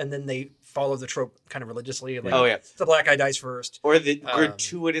trope and then they follow the trope kind of religiously. Like, the black guy dies first. Or the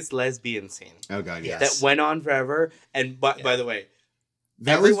gratuitous lesbian scene. Oh, God, yes. That went on forever. And by the way,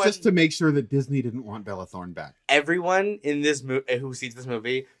 that was just to make sure that Disney didn't want Bella Thorne back. Everyone in this who sees this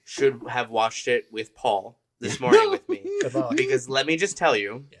movie should have watched it with Paul this morning with me. Because let me just tell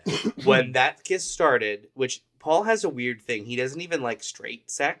you, when that kiss started, which Paul has a weird thing. He doesn't even like straight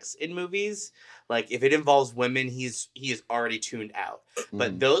sex in movies. Like if it involves women, he is already tuned out.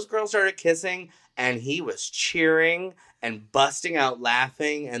 But those girls started kissing and he was cheering and busting out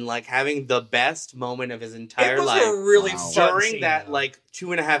laughing and like having the best moment of his entire life. It was a really fun during scene, that though. like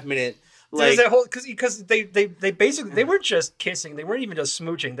 2.5 minute there's that whole because they basically they weren't just kissing, they weren't even just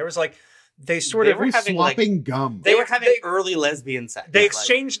smooching. There was like they were having swapping gum. They were having early lesbian sex. They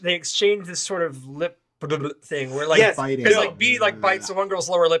exchanged this sort of lip thing where like because like B like bites the one girl's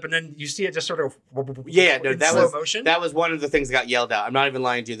lower lip and then you see it just sort of that slow was motion. That was one of the things that got yelled out. I'm not even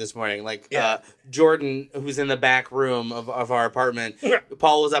lying to you this morning. Like Jordan, who's in the back room of our apartment,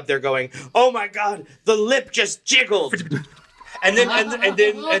 Paul was up there going, "Oh my God, the lip just jiggled." And then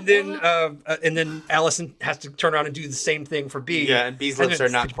Allison has to turn around and do the same thing for B. Yeah, and B's lips are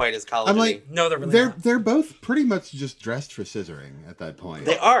not quite as collagen-y. I'm like, no, they're really not. They're both pretty much just dressed for scissoring at that point.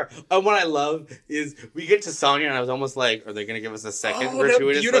 They are. And what I love is we get to Sonya, and I was almost like, are they going to give us a second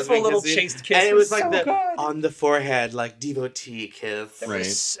gratuitous beautiful little chaste kiss? And it was like so on the forehead, like devotee kiss.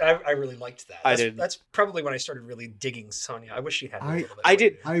 Right. I really liked that. I did. That's probably when I started really digging Sonya. I wish she had a little bit. I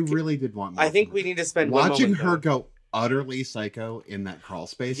did. I really did want more. I think we need to spend watching her go utterly psycho in that crawl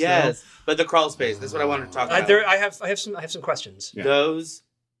space. Yes, but the crawl space. That's what I wanted to talk about. I have some questions. Yeah. Those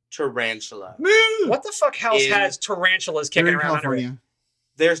tarantula. What the fuck house has tarantulas kicking around under it?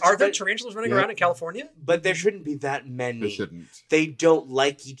 Are there tarantulas running around in California? But there shouldn't be that many. There shouldn't. They don't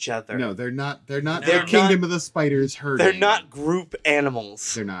like each other. No, they're not. They're the kingdom of the spiders herding. They're not group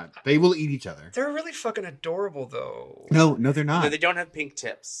animals. They're not. They will eat each other. They're really fucking adorable, though. No, they're not. No, they don't have pink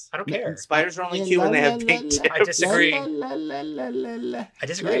tips. I don't care. Spiders are only cute when they have pink tips. I disagree. I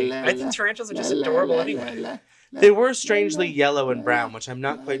disagree. I think tarantulas are just adorable anyway. They were strangely yellow and brown, which I'm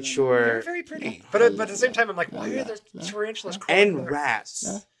not quite sure. They're very pretty. But at the same time, I'm like, why are there tarantulas crawling and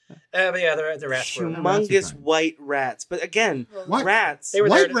rats? But yeah, they're rats. Humongous white rats. But again, rats.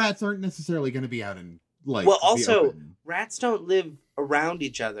 White rats aren't necessarily going to be out in like. Well, also, rats don't live around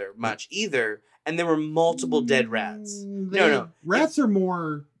each other much either. And there were multiple dead rats. No. Rats are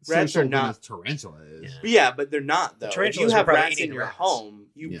more rats social are not. Than a tarantula is. Yeah, but they're not, though. If you have rats in your rats. home,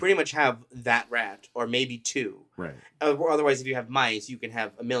 you pretty much have that rat, or maybe two. Right. Otherwise, if you have mice, you can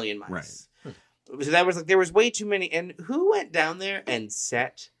have a million mice. Right. So that was like, there was way too many. And who went down there and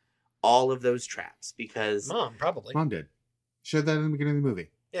set all of those traps? Because Mom, probably. Mom did. Showed that in the beginning of the movie.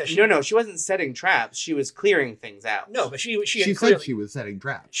 Yeah, she wasn't setting traps. She was clearing things out. No, but she said she was setting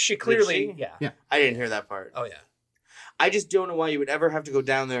traps. She clearly, yeah. I didn't hear that part. Oh yeah. I just don't know why you would ever have to go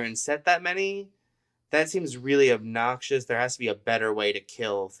down there and set that many. That seems really obnoxious. There has to be a better way to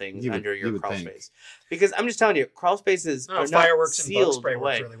kill things under your crawl space. Because I'm just telling you, crawl spaces are fireworks not and bug sealed spray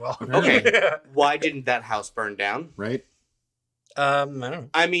away. works really well. Okay, why didn't that house burn down? Right. I don't know.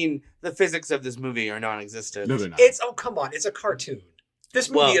 I mean, the physics of this movie are non-existent. No, they're not. Come on, it's a cartoon. This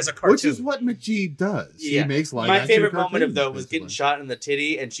movie is a cartoon. Which is what McGee does. Yeah. He makes live My action favorite moment cartoons, of though was basically. getting shot in the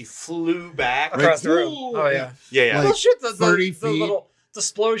titty, and she flew back across the room. Ooh. Oh yeah. Yeah. Like, Well, shit, the 30 the feet. little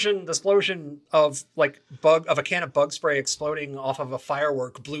explosion of like of a can of bug spray exploding off of a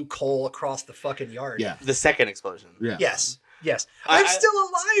firework blew coal across the fucking yard. Yeah. The second explosion. Yeah. Yes. I- I'm still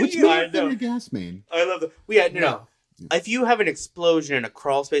alive. Which you. may I have been know. a gas main. I love the. No. No. If you have an explosion in a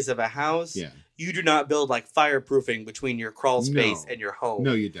crawl space of a house, Yeah. you do not build like fireproofing between your crawl space No. and your home.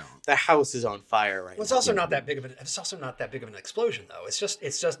 No, you don't. The house is on fire right Well, it's now. also not that big of an. It's also not that big of an explosion, though. It's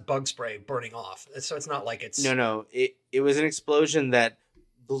just bug spray burning off. So it's not like it's No. It was an explosion that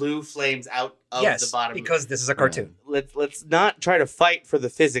blew flames out of yes, the bottom. because this is a cartoon. Let's not try to fight for the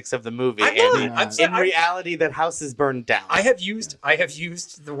physics of the movie. I'm and not. in reality, that house is burned down. I have used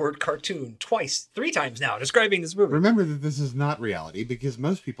the word cartoon three times now describing this movie. Remember that this is not reality because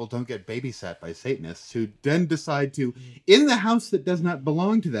most people don't get babysat by Satanists who then decide to, in the house that does not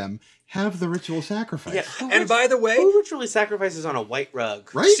belong to them, have the ritual sacrifice. Yeah. And by the way, Who literally sacrifices on a white rug?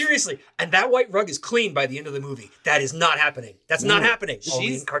 Right? seriously, and that white rug is clean by the end of the movie. That is not happening. That's not happening. Only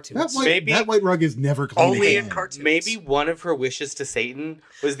She's- in cartoons. That white rug is never clean. Only in again. cartoons. Maybe one of her wishes to Satan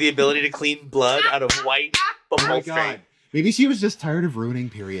was the ability to clean blood out of white Oh my upholstery. God. Maybe she was just tired of ruining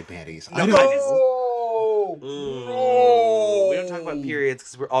period panties. I No. don't Oh, Ooh. We don't talk about periods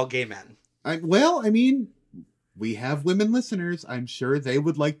because we're all gay men. I mean, we have women listeners. I'm sure they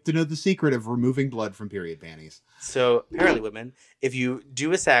would like to know the secret of removing blood from period panties. So apparently, women, if you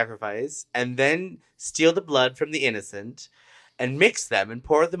do a sacrifice and then steal the blood from the innocent and mix them and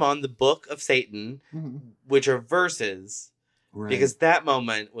pour them on the book of Satan, which are verses, Right. because that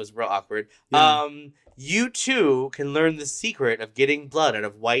moment was real awkward. Yeah. You too can learn the secret of getting blood out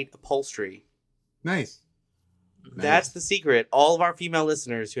of white upholstery. Nice. That's the secret. All of our female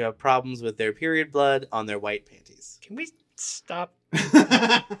listeners who have problems with their period blood on their white panties. can we stop?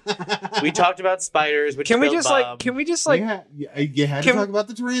 We talked about spiders, which Can we killed just Bob. you had to Can- talk about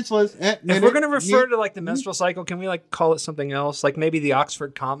the tarantulas. If we're going to refer to like the menstrual cycle, can we like call it something else? Like maybe the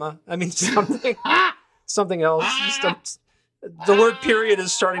Oxford comma? I mean, something else. The word period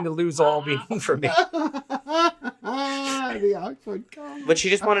is starting to lose all meaning for me. the Oxford comma. But she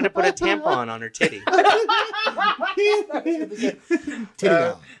just wanted to put a tampon on her titty. Titty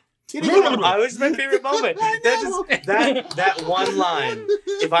down. Titty down. I was my favorite moment. That one line.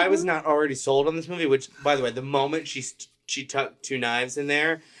 If I was not already sold on this movie, which by the way, the moment she tucked two knives in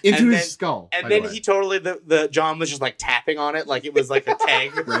there Into and his then- skull. and by then the way. he totally the John was just like tapping on it like it was like a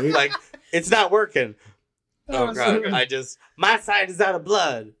keg. Right? Like it's not working. That Oh was god, so good. my side is out of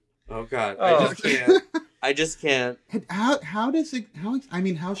blood. Oh god, Oh. I just can't. How does it?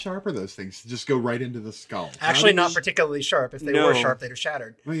 How sharp are those things to just go right into the skull? Actually, How not does- particularly sharp. If they No. were sharp, they'd have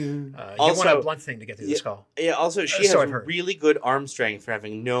shattered. Oh, yeah. You Also- want a blunt thing to get through the skull. Yeah. Also, she So has I've heard. really good arm strength for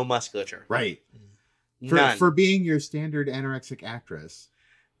having no musculature. Right. None. For being your standard anorexic actress,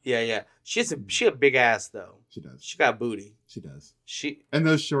 Yeah. She a big ass though. she does. She got booty. She does. She And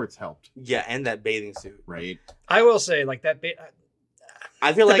those shorts helped, and that bathing suit. right? I will say, like that.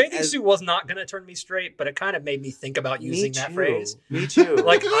 I feel The like bathing suit was not going to turn me straight, but it kind of made me think about using that phrase. Me too.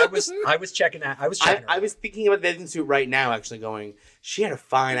 Like I was checking that. I was checking. I was thinking about the bathing suit right now, actually going, she had a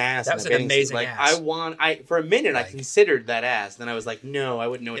fine ass. That in was that an bathing suit. amazing Like, ass. for a minute, I Like- considered that ass. Then I was like, no, I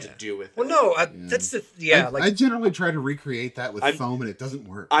wouldn't know what Yeah. to do with it. Well, no, that's the I generally try to recreate that with I'm- foam, and it doesn't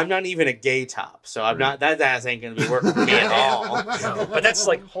work. I'm not even a gay top, so I'm not. That ass ain't gonna be working for me at all. No, but that's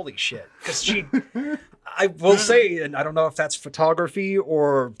like holy shit. Because I will say, and I don't know if that's photography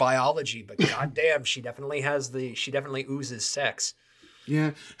or biology, but goddamn, she definitely oozes sex.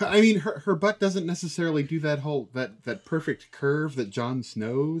 Yeah, I mean, her butt doesn't necessarily do that whole that perfect curve that Jon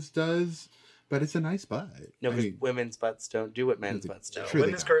Snow's does, but it's a nice butt. No, I because mean, women's butts don't do what men's No, butts do. No, Sure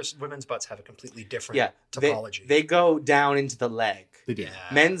they women's butts have a completely different Yeah, topology. they go down into the leg. they do. Yeah.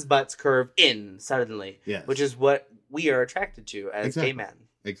 Men's butts curve in suddenly, Yes. which is what we are attracted to as Exactly. gay men.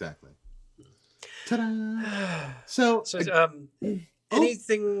 Exactly. Ta-da! So,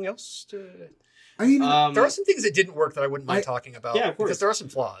 Anything else? I mean, There are some things that didn't work that I wouldn't mind talking about. Yeah, of course. Because there are some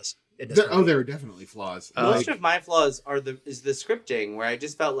flaws in this movie. there are definitely flaws. Most Like, of my flaws is the scripting, where I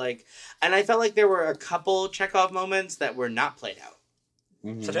just felt like, and I felt like there were a couple Chekhov moments that were not played out.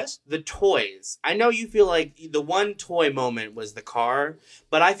 mhm. Such as? The toys. I know you feel like the one toy moment was the car,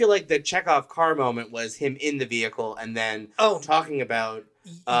 but I feel like the Chekhov car moment was him in the vehicle and then talking about.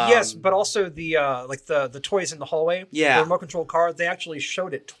 Yes, but also the the toys in the hallway. Yeah. The remote control car. They actually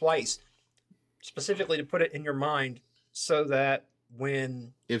showed it twice, specifically to put it in your mind, so that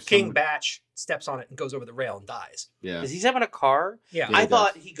when If King someone- Batch steps on it and goes over the rail and dies. Yeah. Does he step on a car? Yeah. Yeah, I he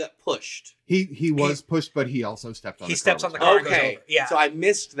thought he got pushed. He was pushed, but he also stepped on He the steps car on the with car and goes Okay, over. Yeah. so I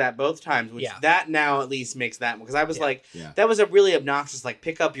missed that both times, which Yeah. that now at least makes that, because I was Yeah. like, Yeah. that was a really obnoxious, like,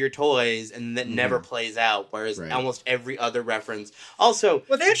 pick up your toys, and that Mhm. never plays out, whereas Right. almost every other reference. Also,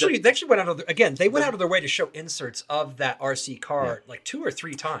 Well, they actually went out of they went out of their way to show inserts of that RC car like 2 or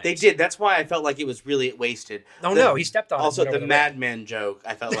 3 times. they did. That's why I felt like it was really wasted. No, The- no, he stepped on it. Also, and went the over Madman joke,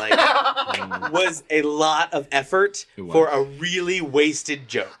 I felt like, Mm. was a lot of effort It was. for a really wasted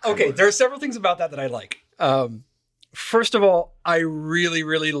joke. Okay, there are several things about that I like. First of all, I really,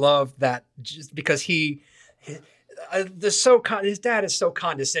 really love that just because his dad is so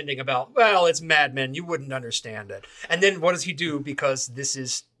condescending about, well, it's Mad Men, you wouldn't understand it. And then what does he do? Because this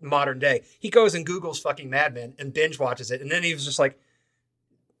is modern day. He goes and Googles fucking Mad Men and binge watches it. And then he was just like,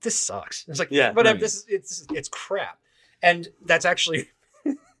 this sucks. It's like, Yeah, whatever, right. it's crap. And that's actually,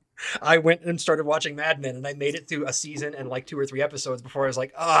 I went and started watching Mad Men and I made it through a season and like 2 or 3 episodes before I was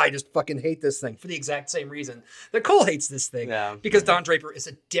like, I just fucking hate this thing for the exact same reason that Cole hates this thing. Yeah. Because Don Draper is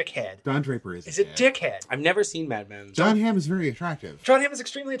a dickhead. Don Draper is Is a dickhead. I've never seen Mad Men. John Hamm is very attractive. John Hamm is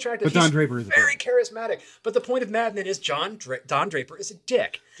extremely attractive. But Don He's Draper is a very dick. charismatic. But the point of Mad Men is Don Draper is a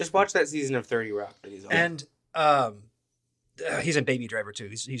dick. Just watch that season of 30 Rock that he's on. And he's in Baby Driver too.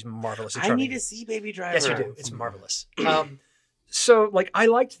 He's marvelous. I need to see Baby Driver. Yes, you do. It's marvelous. So like I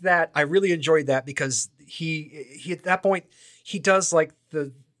liked that. I really enjoyed that because he at that point he does like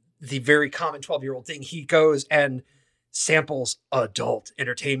the very common 12-year-old thing. He goes and samples adult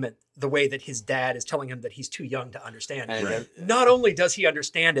entertainment the way that his dad is telling him that he's too young to understand. And Right. Not only does he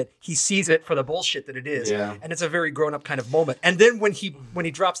understand it, he sees it for the bullshit that it is. Yeah. And it's a very grown-up kind of moment. And then when he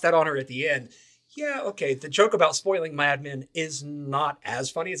drops that on her at the end, yeah, okay, the joke about spoiling Mad Men is not as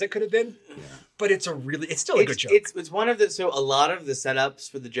funny as it could have been, but it's still a good joke. It's one of the, so a lot of the setups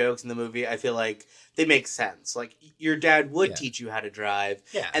for the jokes in the movie, I feel like they make sense. Like your dad would Yeah. teach you how to drive,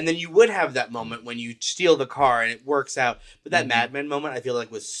 Yeah. and then you would have that moment when you steal the car and it works out. But that Mad Men moment, I feel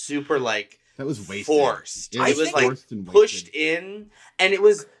like was super like That was wasted. forced. It I It was think- like forced and pushed wasted. in, and it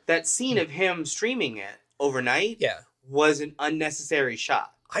was that scene of him streaming it overnight yeah. was an unnecessary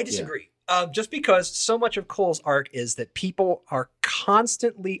shot. I disagree. Just because so much of Cole's arc is that people are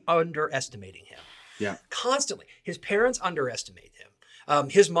constantly underestimating him. Yeah. Constantly. His parents underestimate him.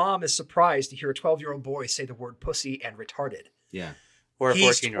 His mom is surprised to hear a 12-year-old boy say the word pussy and retarded. Yeah. Or a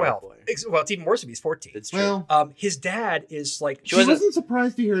He's 14-year-old 12. boy. Well, it's even worse if he's 14. It's true. Well, His dad is like... she wasn't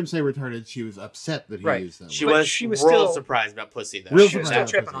surprised to hear him say retarded. She was upset that he Right. used that she word. but was she was real still- surprised about pussy though. Real She was surprised.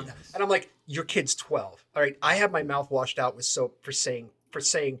 still Yeah. tripping on that. And I'm like, your kid's 12. All right, I had my mouth washed out with soap for saying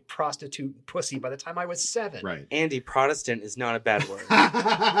prostitute and pussy by the time I was 7. Right. Andy, Protestant is not a bad word.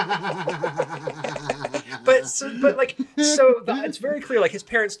 It's very clear. Like his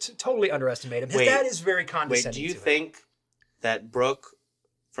parents totally underestimate him. His Wait. dad is very Wait, condescending. do you to him. think that Brooke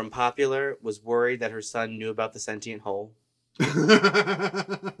from Popular was worried that her son knew about the sentient hole?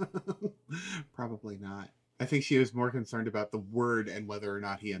 Probably not. I think she was more concerned about the word and whether or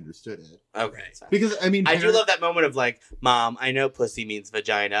not he understood it. Okay. Right. sorry. Because I mean, I do love that moment of like, Mom, I know pussy means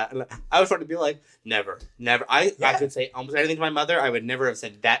vagina. And I was trying to be like, never. I Yeah. could say almost anything to my mother. I would never have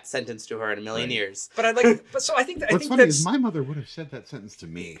said that sentence to her in a million Right. years. But I like. But so I think. What's funny is my mother would have said that sentence to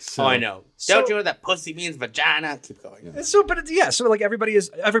me. So Oh, I know. So- Don't you know that pussy means vagina? Keep going. Yeah. So, but so like everybody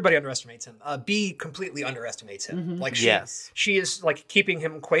underestimates him. B completely underestimates him. Mhm. Like Yes. she is like keeping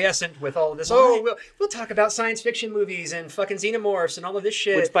him quiescent with all of this. What? Oh, we'll talk about science fiction movies and fucking xenomorphs and all of this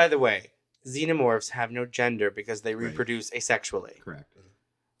shit. Which, by the way, xenomorphs have no gender because they Right. reproduce asexually. correct.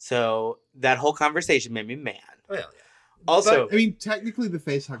 So that whole conversation made me mad. Well, yeah. Also, I mean, technically, the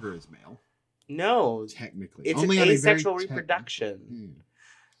facehugger is male. no, Technically, it's only an on a very asexual technical- reproduction.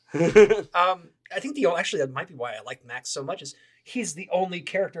 Hmm. I think actually that might be why I like Max so much is he's the only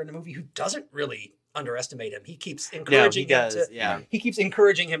character in the movie who doesn't really underestimate him. He keeps No, encouraging he does. him to. Yeah. He keeps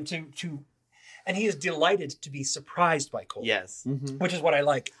encouraging him to, and he is delighted to be surprised by Cole. Yes. Mhm. Which is what I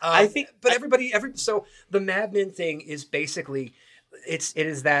like. I think- but so the Mad Men thing is basically, it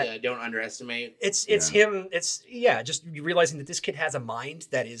is that. Yeah, don't underestimate. It's Yeah. him. It's just realizing that this kid has a mind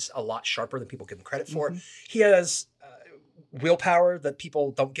that is a lot sharper than people give him credit for. He has willpower that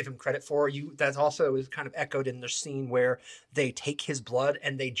people don't give him credit for. That also is kind of echoed in the scene where they take his blood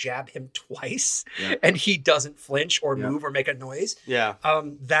and they jab him twice, Yeah. and he doesn't flinch or Yeah. move or make a noise. Yeah.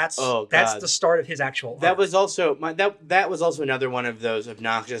 That's Oh, that's God. the start of his actual. That arc. was also that was also another one of those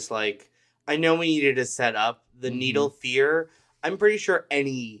obnoxious, like, I know we needed to set up the Mhm. needle fear. I'm pretty sure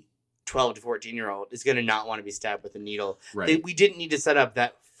any 12 to 14-year-old is going to not want to be stabbed with a needle. Right. We didn't need to set up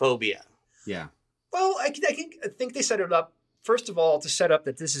that phobia. Yeah. Well, I think they set it up first of all, to set up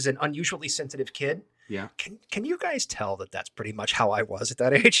that this is an unusually sensitive kid. Yeah. Can you guys tell that that's pretty much how I was at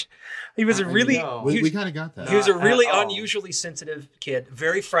that age? He was a I really know. We kind of got that. he was a Not really at all. unusually sensitive kid,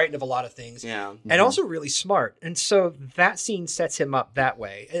 very frightened of a lot of things. Yeah. And also really smart. And so that scene sets him up that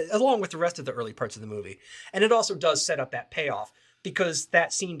way, along with the rest of the early parts of the movie. And it also does set up that payoff, because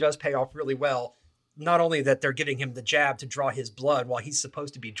that scene does pay off really well. Not only that they're giving him the jab to draw his blood while he's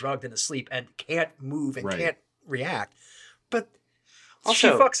supposed to be drugged and asleep and can't move and Right. can't react, but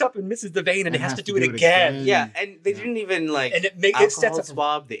Also- she fucks up and misses the vein and And has to do it again. Yeah, and they didn't even like And it alcohol sets up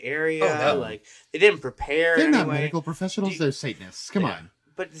swab the area. Oh, no. Like they didn't prepare. They're not anyway. medical professionals. They're Satanists. Come on.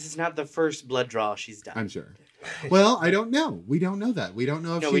 But this is not the first blood draw she's done. I'm sure. Well, I don't know. We don't know that. We don't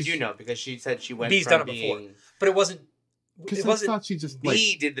know if No, she's... we do know because she said she went Bee's from done it being before. But it wasn't. Because It I wasn't. thought she just, like...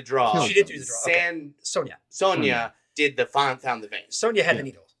 Bee did the draw. killed She did do the draw. Okay. Sonia Sonia. Sonia. did the found the vein. Sonia had Yeah. the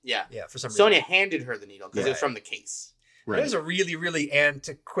needle. Yeah. Yeah, for some reason. Sonia handed her the needle because Yeah. it was from the case. It Right. was a really, really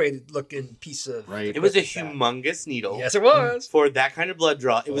antiquated looking piece of. Right. It was a equipment, humongous needle. Yes, it was. For that kind of blood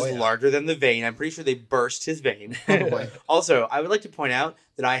draw, it was yeah. larger than the vein. I'm pretty sure they burst his vein. Probably. Also, I would like to point out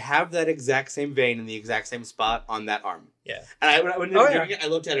that I have that exact same vein in the exact same spot on that arm. Yeah. And when they Oh, were yeah. doing it, I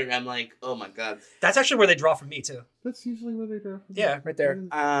looked at it and I'm like, oh my god. That's actually where they draw from me too. That's usually where they go. Yeah, right there.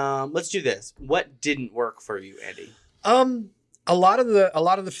 Let's do this. What didn't work for you, Andy? A lot of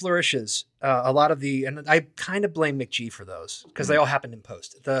the flourishes, and I kind of blame McGee for those because they all happened in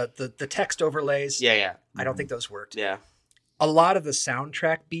post. The text overlays, Yeah. I don't think those worked. Yeah. A lot of the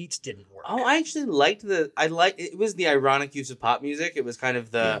soundtrack beats didn't work. Oh, I actually liked it was the ironic use of pop music. It was kind of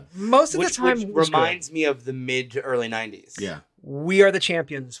the Most of which, the time which was reminds me of the mid to early 90s. Yeah. good. We Are the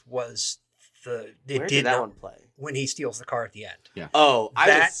Champions was it Where did did that not one play? when he steals the car at the end. Oh, I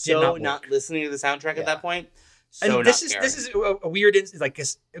That was did so not not work. listening to the soundtrack Yeah. at that point. And So this not is caring. a weird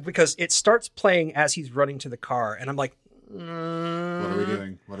because it starts playing as he's running to the car, and I'm like, What are we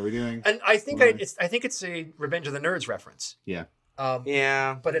doing? What are we doing? And I think Right. I think it's a Revenge of the Nerds reference. Yeah.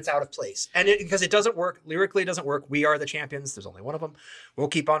 Yeah. But it's out of place, and because it doesn't work lyrically, it doesn't work. We are the champions. There's only one of them. We'll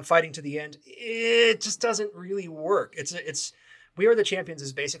keep on fighting to the end. It just doesn't really work. It's We Are the Champions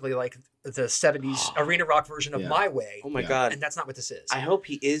is basically like the 70s arena rock version of Yeah. My Way, Oh my Yeah. god. and that's not what this is. I hope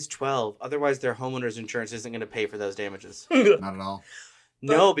he is 12. Otherwise, their homeowner's insurance isn't going to pay for those damages. Not at all.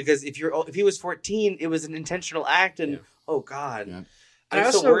 No, because if he was 14, it was an intentional act, and Yeah. oh god, Yeah. And I'm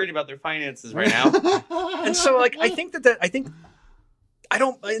I so also- worried about their finances right now. And so, like, I think I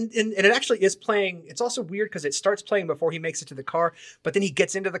don't, and it actually is playing. It's also weird because it starts playing before he makes it to the car, but then he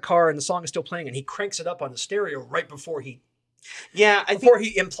gets into the car and the song is still playing, and he cranks it up on the stereo right before he Yeah, I before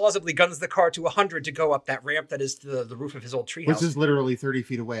think he implausibly guns the car to 100 to go up that ramp that is the roof of his old treehouse. Which is literally 30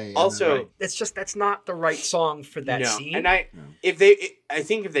 feet away. and Also- then- It's just that's not the right song for that no. scene. And I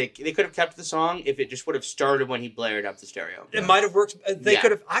think if they could have kept the song if it just would have started when he blared up the stereo. it might have worked. They Yeah. could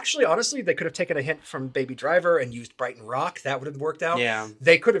have actually, honestly, they could have taken a hint from Baby Driver and used Brighton Rock. That would have worked out. Yeah,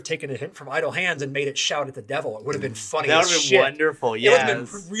 They could have taken a hint from Idle Hands and made it Shout at the Devil. It would have been funny. that would as have been shit. wonderful. It would have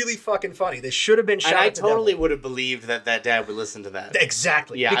Yes, been really fucking funny. They should have been Shout and I at the totally Devil. would have believed that dad would listen to that.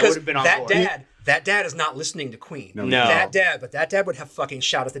 Exactly. Yeah, I because would have been on that board. that dad is not listening to Queen. No, No. That dad would have fucking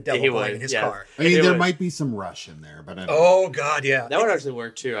Shout at the Devil He going would, in his yeah. car. I mean, It there would- might be some Rush in there, but I don't Oh God, yeah. That would actually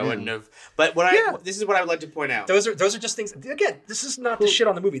work too. I Yeah. wouldn't have. But this is what I would like to point out. Those are just things. Again, this is not the shit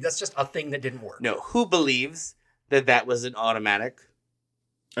on the movie. That's just a thing that didn't work. No, who believes that was an automatic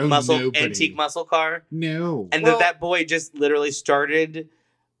Oh, nobody. antique muscle car, No. and Well- that boy just literally started,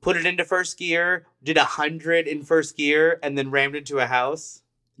 put it into first gear, did 100 in first gear, and then rammed into a house?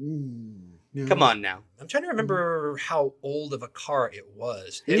 No. Come on now. I'm trying to remember how old of a car it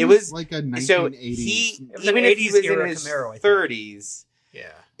was. It was like a So 1980s. It was an even if he 80s was in era his Camaro, I think. 30s,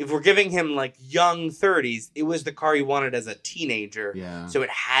 Yeah. if we're giving him like young 30s, it was the car he wanted as a teenager. Yeah. So it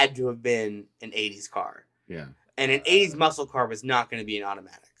had to have been an 80s car. Yeah. And an 80s muscle car was not going to be an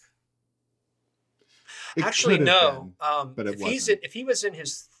automatic. It Actually, could have no. been. but it wasn't. If he was in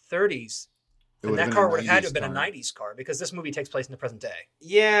his 30s, It then would have that been car a would have had to have 90s been a car. 90s car because this movie takes place in the present day.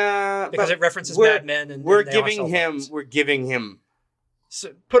 Yeah, Because but it references we're- Mad Men and we're and they all have giving cell him phones. we're giving him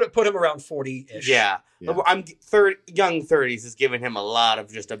So put him around 40-ish. yeah. Yeah. Young 30s is giving him a lot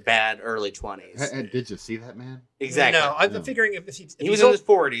of just a bad early 20s. Did you see that man? Exactly. No, I'm No. figuring if he he's was in old, his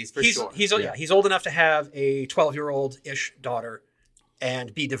 40s for he's, sure. he's old enough to have a 12-year-old-ish daughter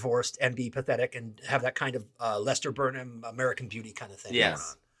and be divorced and be pathetic and have that kind of Lester Burnham American Beauty kind of thing Yes. going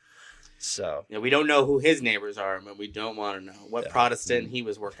on. So Yeah, we don't know who his neighbors are, but we don't want to know what Protestant he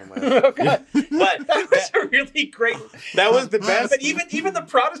was working with. Okay. But That was a really great. that was the best. But even the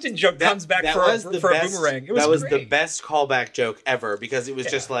Protestant joke comes back that for was a the best, boomerang. It was that was great. the best callback joke ever because it was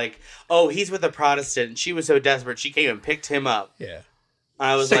just like, oh, he's with a Protestant. And she was so desperate, she came and picked him up. Yeah.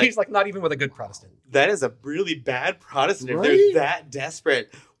 I was So like, he's like not even with a good Protestant. that is a really bad Protestant if Right? they're that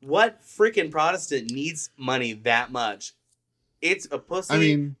desperate. What freaking Protestant needs money that much? It's a pussy. I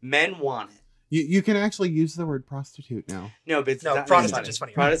mean- men want it. You can actually use the word prostitute now. No, but it's No, not Protestant funny. is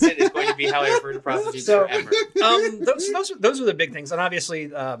funny. Protestant is going to be how I refer to prostitutes So- forever. Those are the big things, and obviously,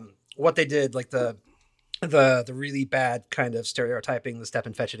 what they did, like the really bad kind of stereotyping, the step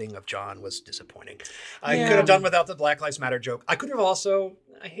and fetching of John was disappointing. I Yeah. could have done without the Black Lives Matter joke. I could have also.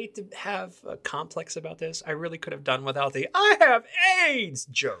 I hate to have a complex about this. I really could have done without the "I have AIDS"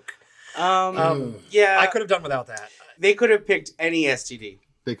 joke. Yeah, I could have done without that. they could have picked any STD.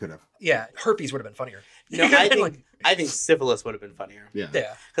 They could have. Yeah, herpes would have been funnier. No, I think syphilis would have been funnier. Yeah.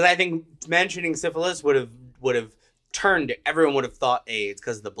 Yeah. Because I think mentioning syphilis would have turned. Everyone would have thought AIDS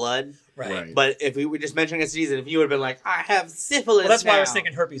because of the blood. Right. But if we were just mentioning STDs, and if you would have been like, I have syphilis, Well, that's why I was now.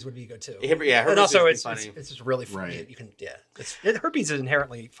 thinking herpes would be good too. Yeah, herpes And also, would be it's funny. just really funny. Right. You can herpes is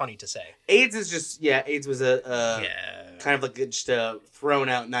inherently funny to say. AIDS is just AIDS was a Yeah. kind of like just a thrown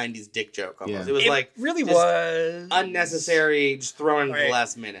out '90s dick joke almost. Yeah. It was like really just was unnecessary, just thrown in at Right. the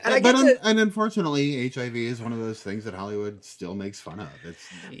last minute. And I But get that- and unfortunately, HIV is one of those things that Hollywood still makes fun of. It's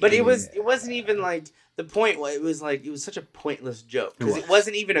But it wasn't even like the point. It was like it was such a pointless joke because It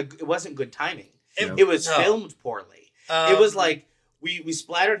it wasn't good timing. It- It was No. filmed poorly. It was like we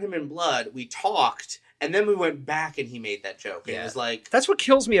splattered him in blood. We talked, and then we went back and he made that joke. And Yeah. it was like That's what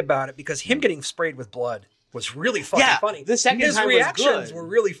kills me about it, because him getting sprayed with blood was really fucking Yeah, funny. the second His time was reactions good. were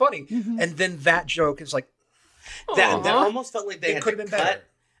really funny, Mhm. and then that joke is like that "Aw." almost felt like they It had could to have been cut. better.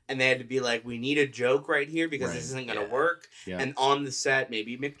 And they had to be like, we need a joke right here because Right. this isn't going to Yeah. work. Yeah. And on the set,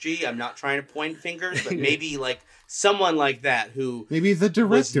 maybe McG. I'm not trying to point fingers, but maybe like someone like that who, maybe the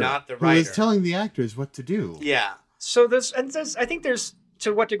director not the who is writer. telling the actors what to do. yeah, So I think there's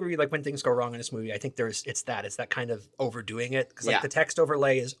to what degree, like when things go wrong in this movie, I think it's that kind of overdoing it, because like Yeah. the text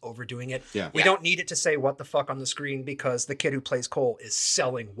overlay is overdoing it. Yeah. We Yeah. don't need it to say what the fuck on the screen, because the kid who plays Cole is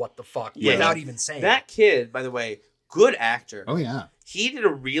selling what the fuck Yeah. without even saying that kid, by the way, good actor. Oh yeah. He did a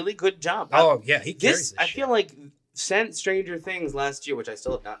really good job. Oh yeah, he carries This this I shit. feel like since Stranger Things last year, which I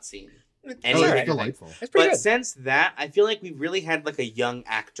still have not seen. Oh, Any it's Stranger Things. delightful. It's pretty But good. since that, I feel like we've really had like a young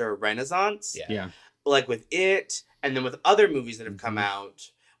actor renaissance. Yeah. Yeah. Like with it, and then with other movies that have come Mhm.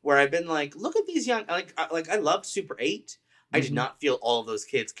 out, where I've been like, look at these young. I loved Super 8. I did Mhm. not feel all of those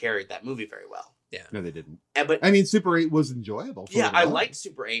kids carried that movie very well. No, they didn't. But I mean, Super 8 was enjoyable. For yeah, what it I was. liked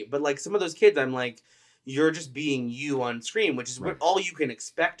Super 8, but like some of those kids, I'm like, you're just being you on screen, which is Right. all you can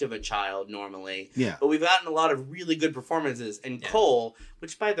expect of a child normally. Yeah. But we've gotten a lot of really good performances. And Yeah. Cole,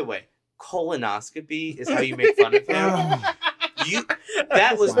 which by the way, colonoscopy is how you make fun of him. Ah,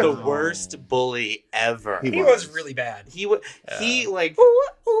 That was the Wow. worst bully ever. He was really bad. He like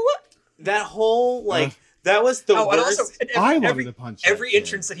that whole like Ugh. that was the Oh, and worst. also I wanted every to punch that every kid.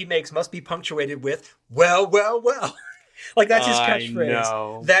 entrance that he makes must be punctuated with "well, well, well." Like that's his I catchphrase.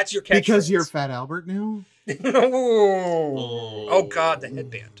 know. That's your catchphrase. Because you're Fat Albert now. Oh God, the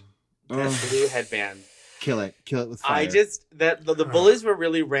headband. that Ugh. blue headband. Kill it with fire. I just that the bullies were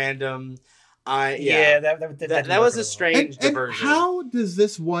really random. That was a strange and diversion. how does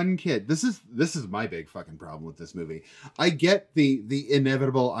this one kid? This is my big fucking problem with this movie. I get the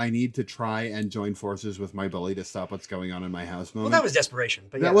inevitable. I need to try and join forces with my bully to stop what's going on in my house Well, moment. that was desperation.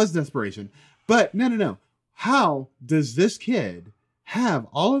 But that yeah. was desperation. But no. How does this kid have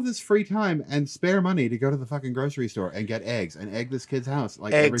all of this free time and spare money to go to the fucking grocery store and get eggs and egg this kid's house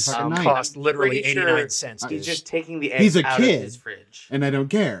like every Eggs fucking night? cost literally Pretty sure 89 cents. He's dude. just taking the eggs He's a out kid. of his fridge. And I don't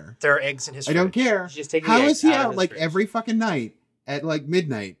care. There are eggs in his I don't fridge. care. He's just taking How the is eggs he out of out his like fridge. every fucking night at like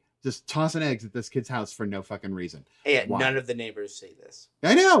midnight just tossing eggs at this kid's house for no fucking reason? Yeah, Why? none of the neighbors say this.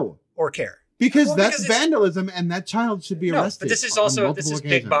 I know. Or care. Because Well, that's because it's- vandalism and that child should be No, arrested. but this is on also multiple big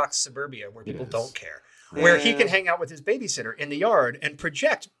occasions. box suburbia where people is. don't care. Where he Yeah. can hang out with his babysitter in the yard and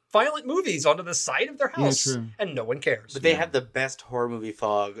project violent movies onto the side of their house, true. and no one cares. But they have the best horror movie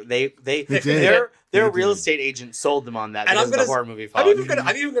fog. They did. their They real did. estate agent sold them on that And because I'm of gonna- the horror movie fog.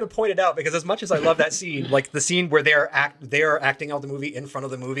 I'm even gonna point it out, because as much as I love that scene, like the scene where they are acting out the movie in front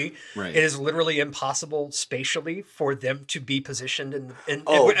of the movie, Right. it is literally impossible spatially for them to be positioned in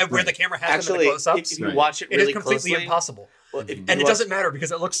Oh, where right. the camera has them Actually, in the close-ups. if you Right. watch it It really is completely closely, impossible, well, if and you it doesn't matter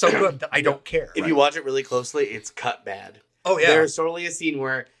because it looks so good that I don't care. If you watch it really closely, it's cut bad. Oh yeah, There's totally a scene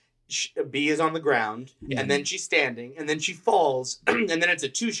where B is on the ground, and then she's standing, and then she falls, and then it's a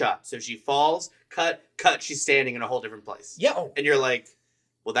 2-shot. So she falls, cut, she's standing in a whole different place. Yeah. Oh. And you're like,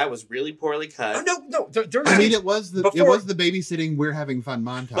 well, that was really poorly cut. Oh, no. There's I mean, it was the babysitting, we're having fun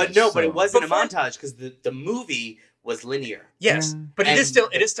montage. But no, but it wasn't a montage because the movie was linear. Yes, but it is still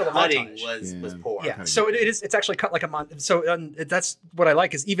a cutting montage. was poor. Yeah, so it's actually cut like a montage. So that's what I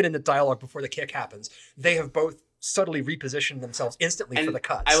like is even in the dialogue before the kick happens, they have both subtly repositioned themselves instantly for the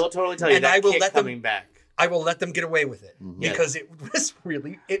cuts. I will totally tell you and that I will kick coming back. I will let them get away with it because it was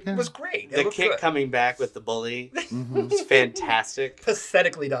was great. The kick coming back with the bully was fantastic.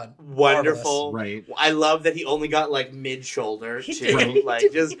 Pathetically done. Wonderful. Right. I love that he only got like mid shoulder too. Did. Like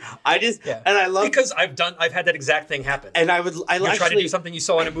and I love because I've had that exact thing happen. And I try to do something you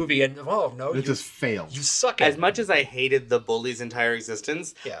saw in a movie and it just failed. You suck at as much as I hated the bully's entire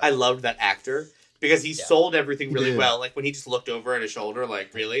existence, Yeah. I loved that actor because he sold everything really did. well. Like when he just looked over at his shoulder,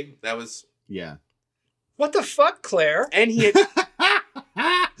 like really, that was What the fuck, Claire? and he had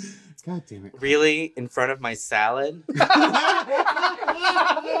God damn it. really in front of my salad. Fuck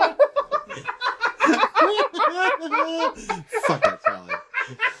that salad.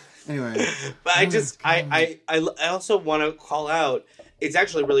 Anyway. But I also want to call out, it's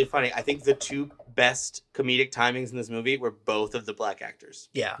actually really funny. I think the two best comedic timings in this movie were both of the black actors.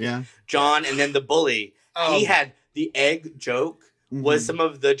 Yeah. Yeah. John and then the bully. He had the egg joke was some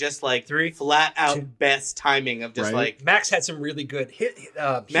of the just like flat out best timing of just like Max had some really good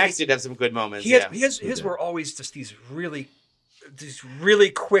Max did have some good moments. His were always just these really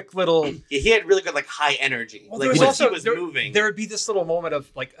quick little. Yeah, he had really good like high energy. Well, like when he was moving, there would be this little moment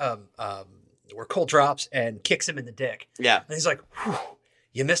of like where Cole drops and kicks him in the dick. Yeah, and he's like, "Whew,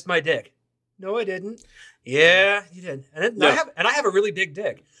 you missed my dick." No, I didn't. Yeah, you did. And then I have a really big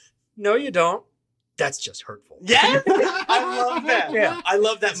dick. No, you don't. That's just hurtful. Yeah, I love that. Yeah, I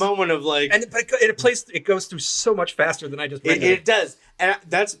love that moment of like, but it goes through so much faster than I just. It does, and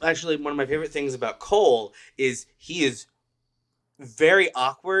that's actually one of my favorite things about Cole is he is very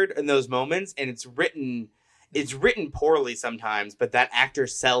awkward in those moments, and it's written poorly sometimes, but that actor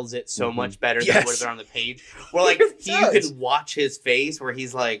sells it so much better than what is on the page. Where like you can watch his face where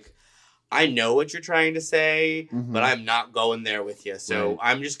he's like, I know what you're trying to say, but I'm not going there with you. So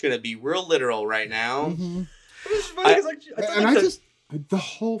I'm just going to be real literal right now. The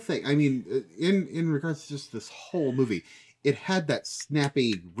whole thing, I mean, in regards to just this whole movie, it had that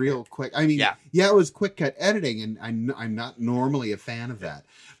snappy, real quick. I mean, it was quick cut editing, and I'm not normally a fan of that.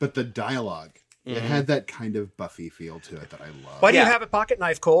 But the dialogue, it had that kind of Buffy feel to it that I love. Why do you have a pocket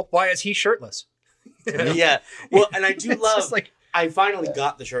knife, Cole? Why is he shirtless? Yeah. Well, and I do love, like, I finally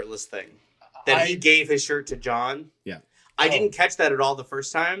got the shirtless thing. That he gave his shirt to John. Yeah. I didn't catch that at all the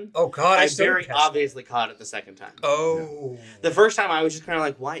first time. Oh, God. I very obviously caught it the second time. Oh. Yeah. The first time I was just kind of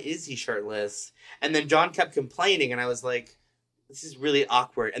like, why is he shirtless? And then John kept complaining, and I was like, this is really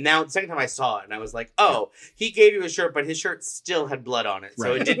awkward. And now the second time I saw it, and I was like, oh, he gave you a shirt, but his shirt still had blood on it.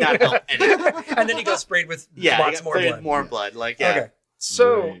 So it did not help anything. And then he got sprayed with lots more blood. More blood. Like, okay.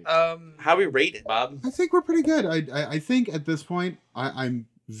 So, how we rate it, Bob? I think we're pretty good. I think at this point, I'm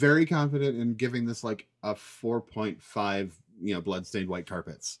very confident in giving this like a 4.5, bloodstained white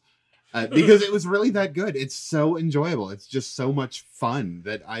carpets. Because it was really that good. It's so enjoyable. It's just so much fun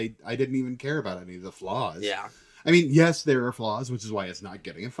that I didn't even care about any of the flaws. Yeah. I mean, yes, there are flaws, which is why it's not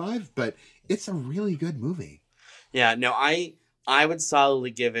getting a 5, but it's a really good movie. Yeah, no, I would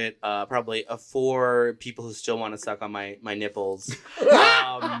solidly give it probably a 4 people who still want to suck on my nipples.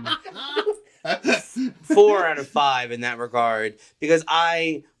 4 out of 5 in that regard. Because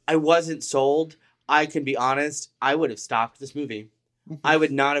I wasn't sold. I can be honest, I would have stopped this movie. I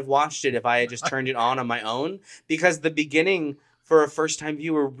would not have watched it if I had just turned it on my own. Because the beginning, for a first-time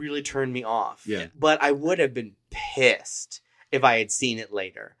viewer, really turned me off. Yeah. But I would have been pissed if I had seen it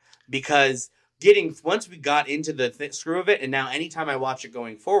later. Because once we got into the screw of it, and now anytime I watch it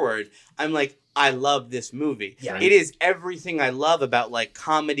going forward, I'm like, I love this movie. Yeah. It is everything I love about like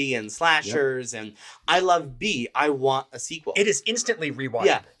comedy and slashers, and I love B. I want a sequel. It is instantly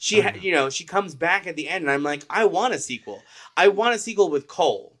rewatchable. Yeah, she comes back at the end, and I'm like, I want a sequel. I want a sequel with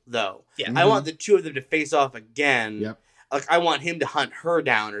Cole, though. Yeah, I want the two of them to face off again. Yep. Like, I want him to hunt her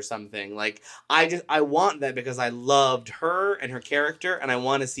down or something. Like, I want that because I loved her and her character, and I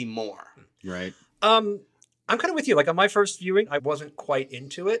want to see more. Right. I'm kind of with you. Like, on my first viewing, I wasn't quite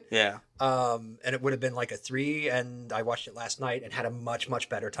into it. Yeah. And it would have been like a 3, and I watched it last night and had a much, much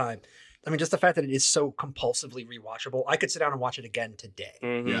better time. I mean, just the fact that it is so compulsively rewatchable. I could sit down and watch it again today.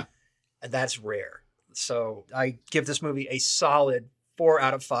 Mm-hmm. Yeah. And that's rare. So I give this movie a solid 4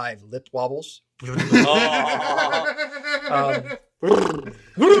 out of 5 lip wobbles.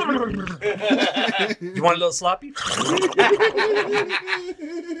 You want a little sloppy?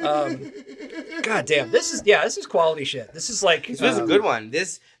 God damn, this is quality shit. This is like This was a good one.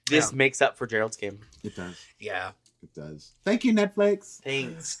 This makes up for Gerald's game. It does. Yeah. It does. Thank you, Netflix.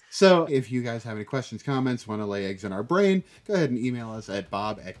 Thanks. So if you guys have any questions, comments, want to lay eggs in our brain, go ahead and email us at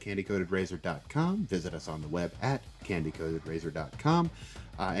bob@candycoatedrazor.com. Visit us on the web at candycoatedrazor.com.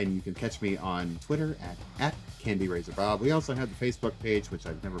 And you can catch me on Twitter at CandyRazorBob. We also have the Facebook page, which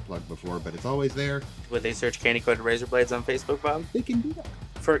I've never plugged before, but it's always there. Would they search Candy Coated Razor Blades on Facebook, Bob? They can do that.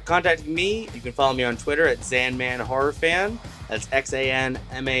 For contacting me, you can follow me on Twitter at ZanmanHorrorFan. That's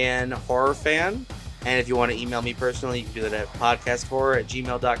XANMAN HorrorFan. And if you want to email me personally, you can do that at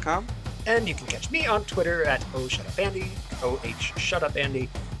podcasthorror@gmail.com. And you can catch me on Twitter at OhShutUpAndy, OhShutUpAndy.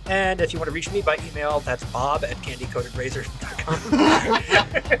 And if you want to reach me by email, that's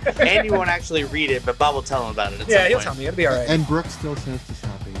bob@candycoatedrazor.com. And you won't actually read it, but Bob will tell him about it at Yeah, some he'll point. tell me. It'll be all right. And Brooke still says to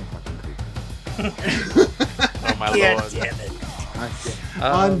stop being a fucking creeper. Oh, my Yeah, Lord. damn it.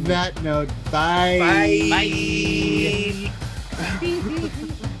 On that note, bye. Bye.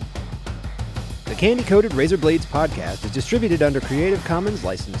 The Candy Coated Razor Blades podcast is distributed under Creative Commons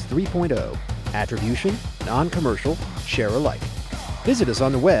License 3.0. Attribution, non-commercial, share alike. Visit us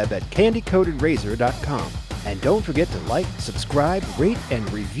on the web at candycoatedrazor.com. And don't forget to like, subscribe, rate, and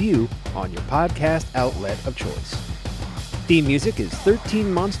review on your podcast outlet of choice. Theme music is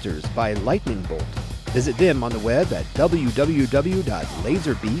 13 Monsters by Lightning Bolt. Visit them on the web at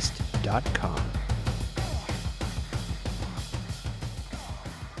www.laserbeast.com.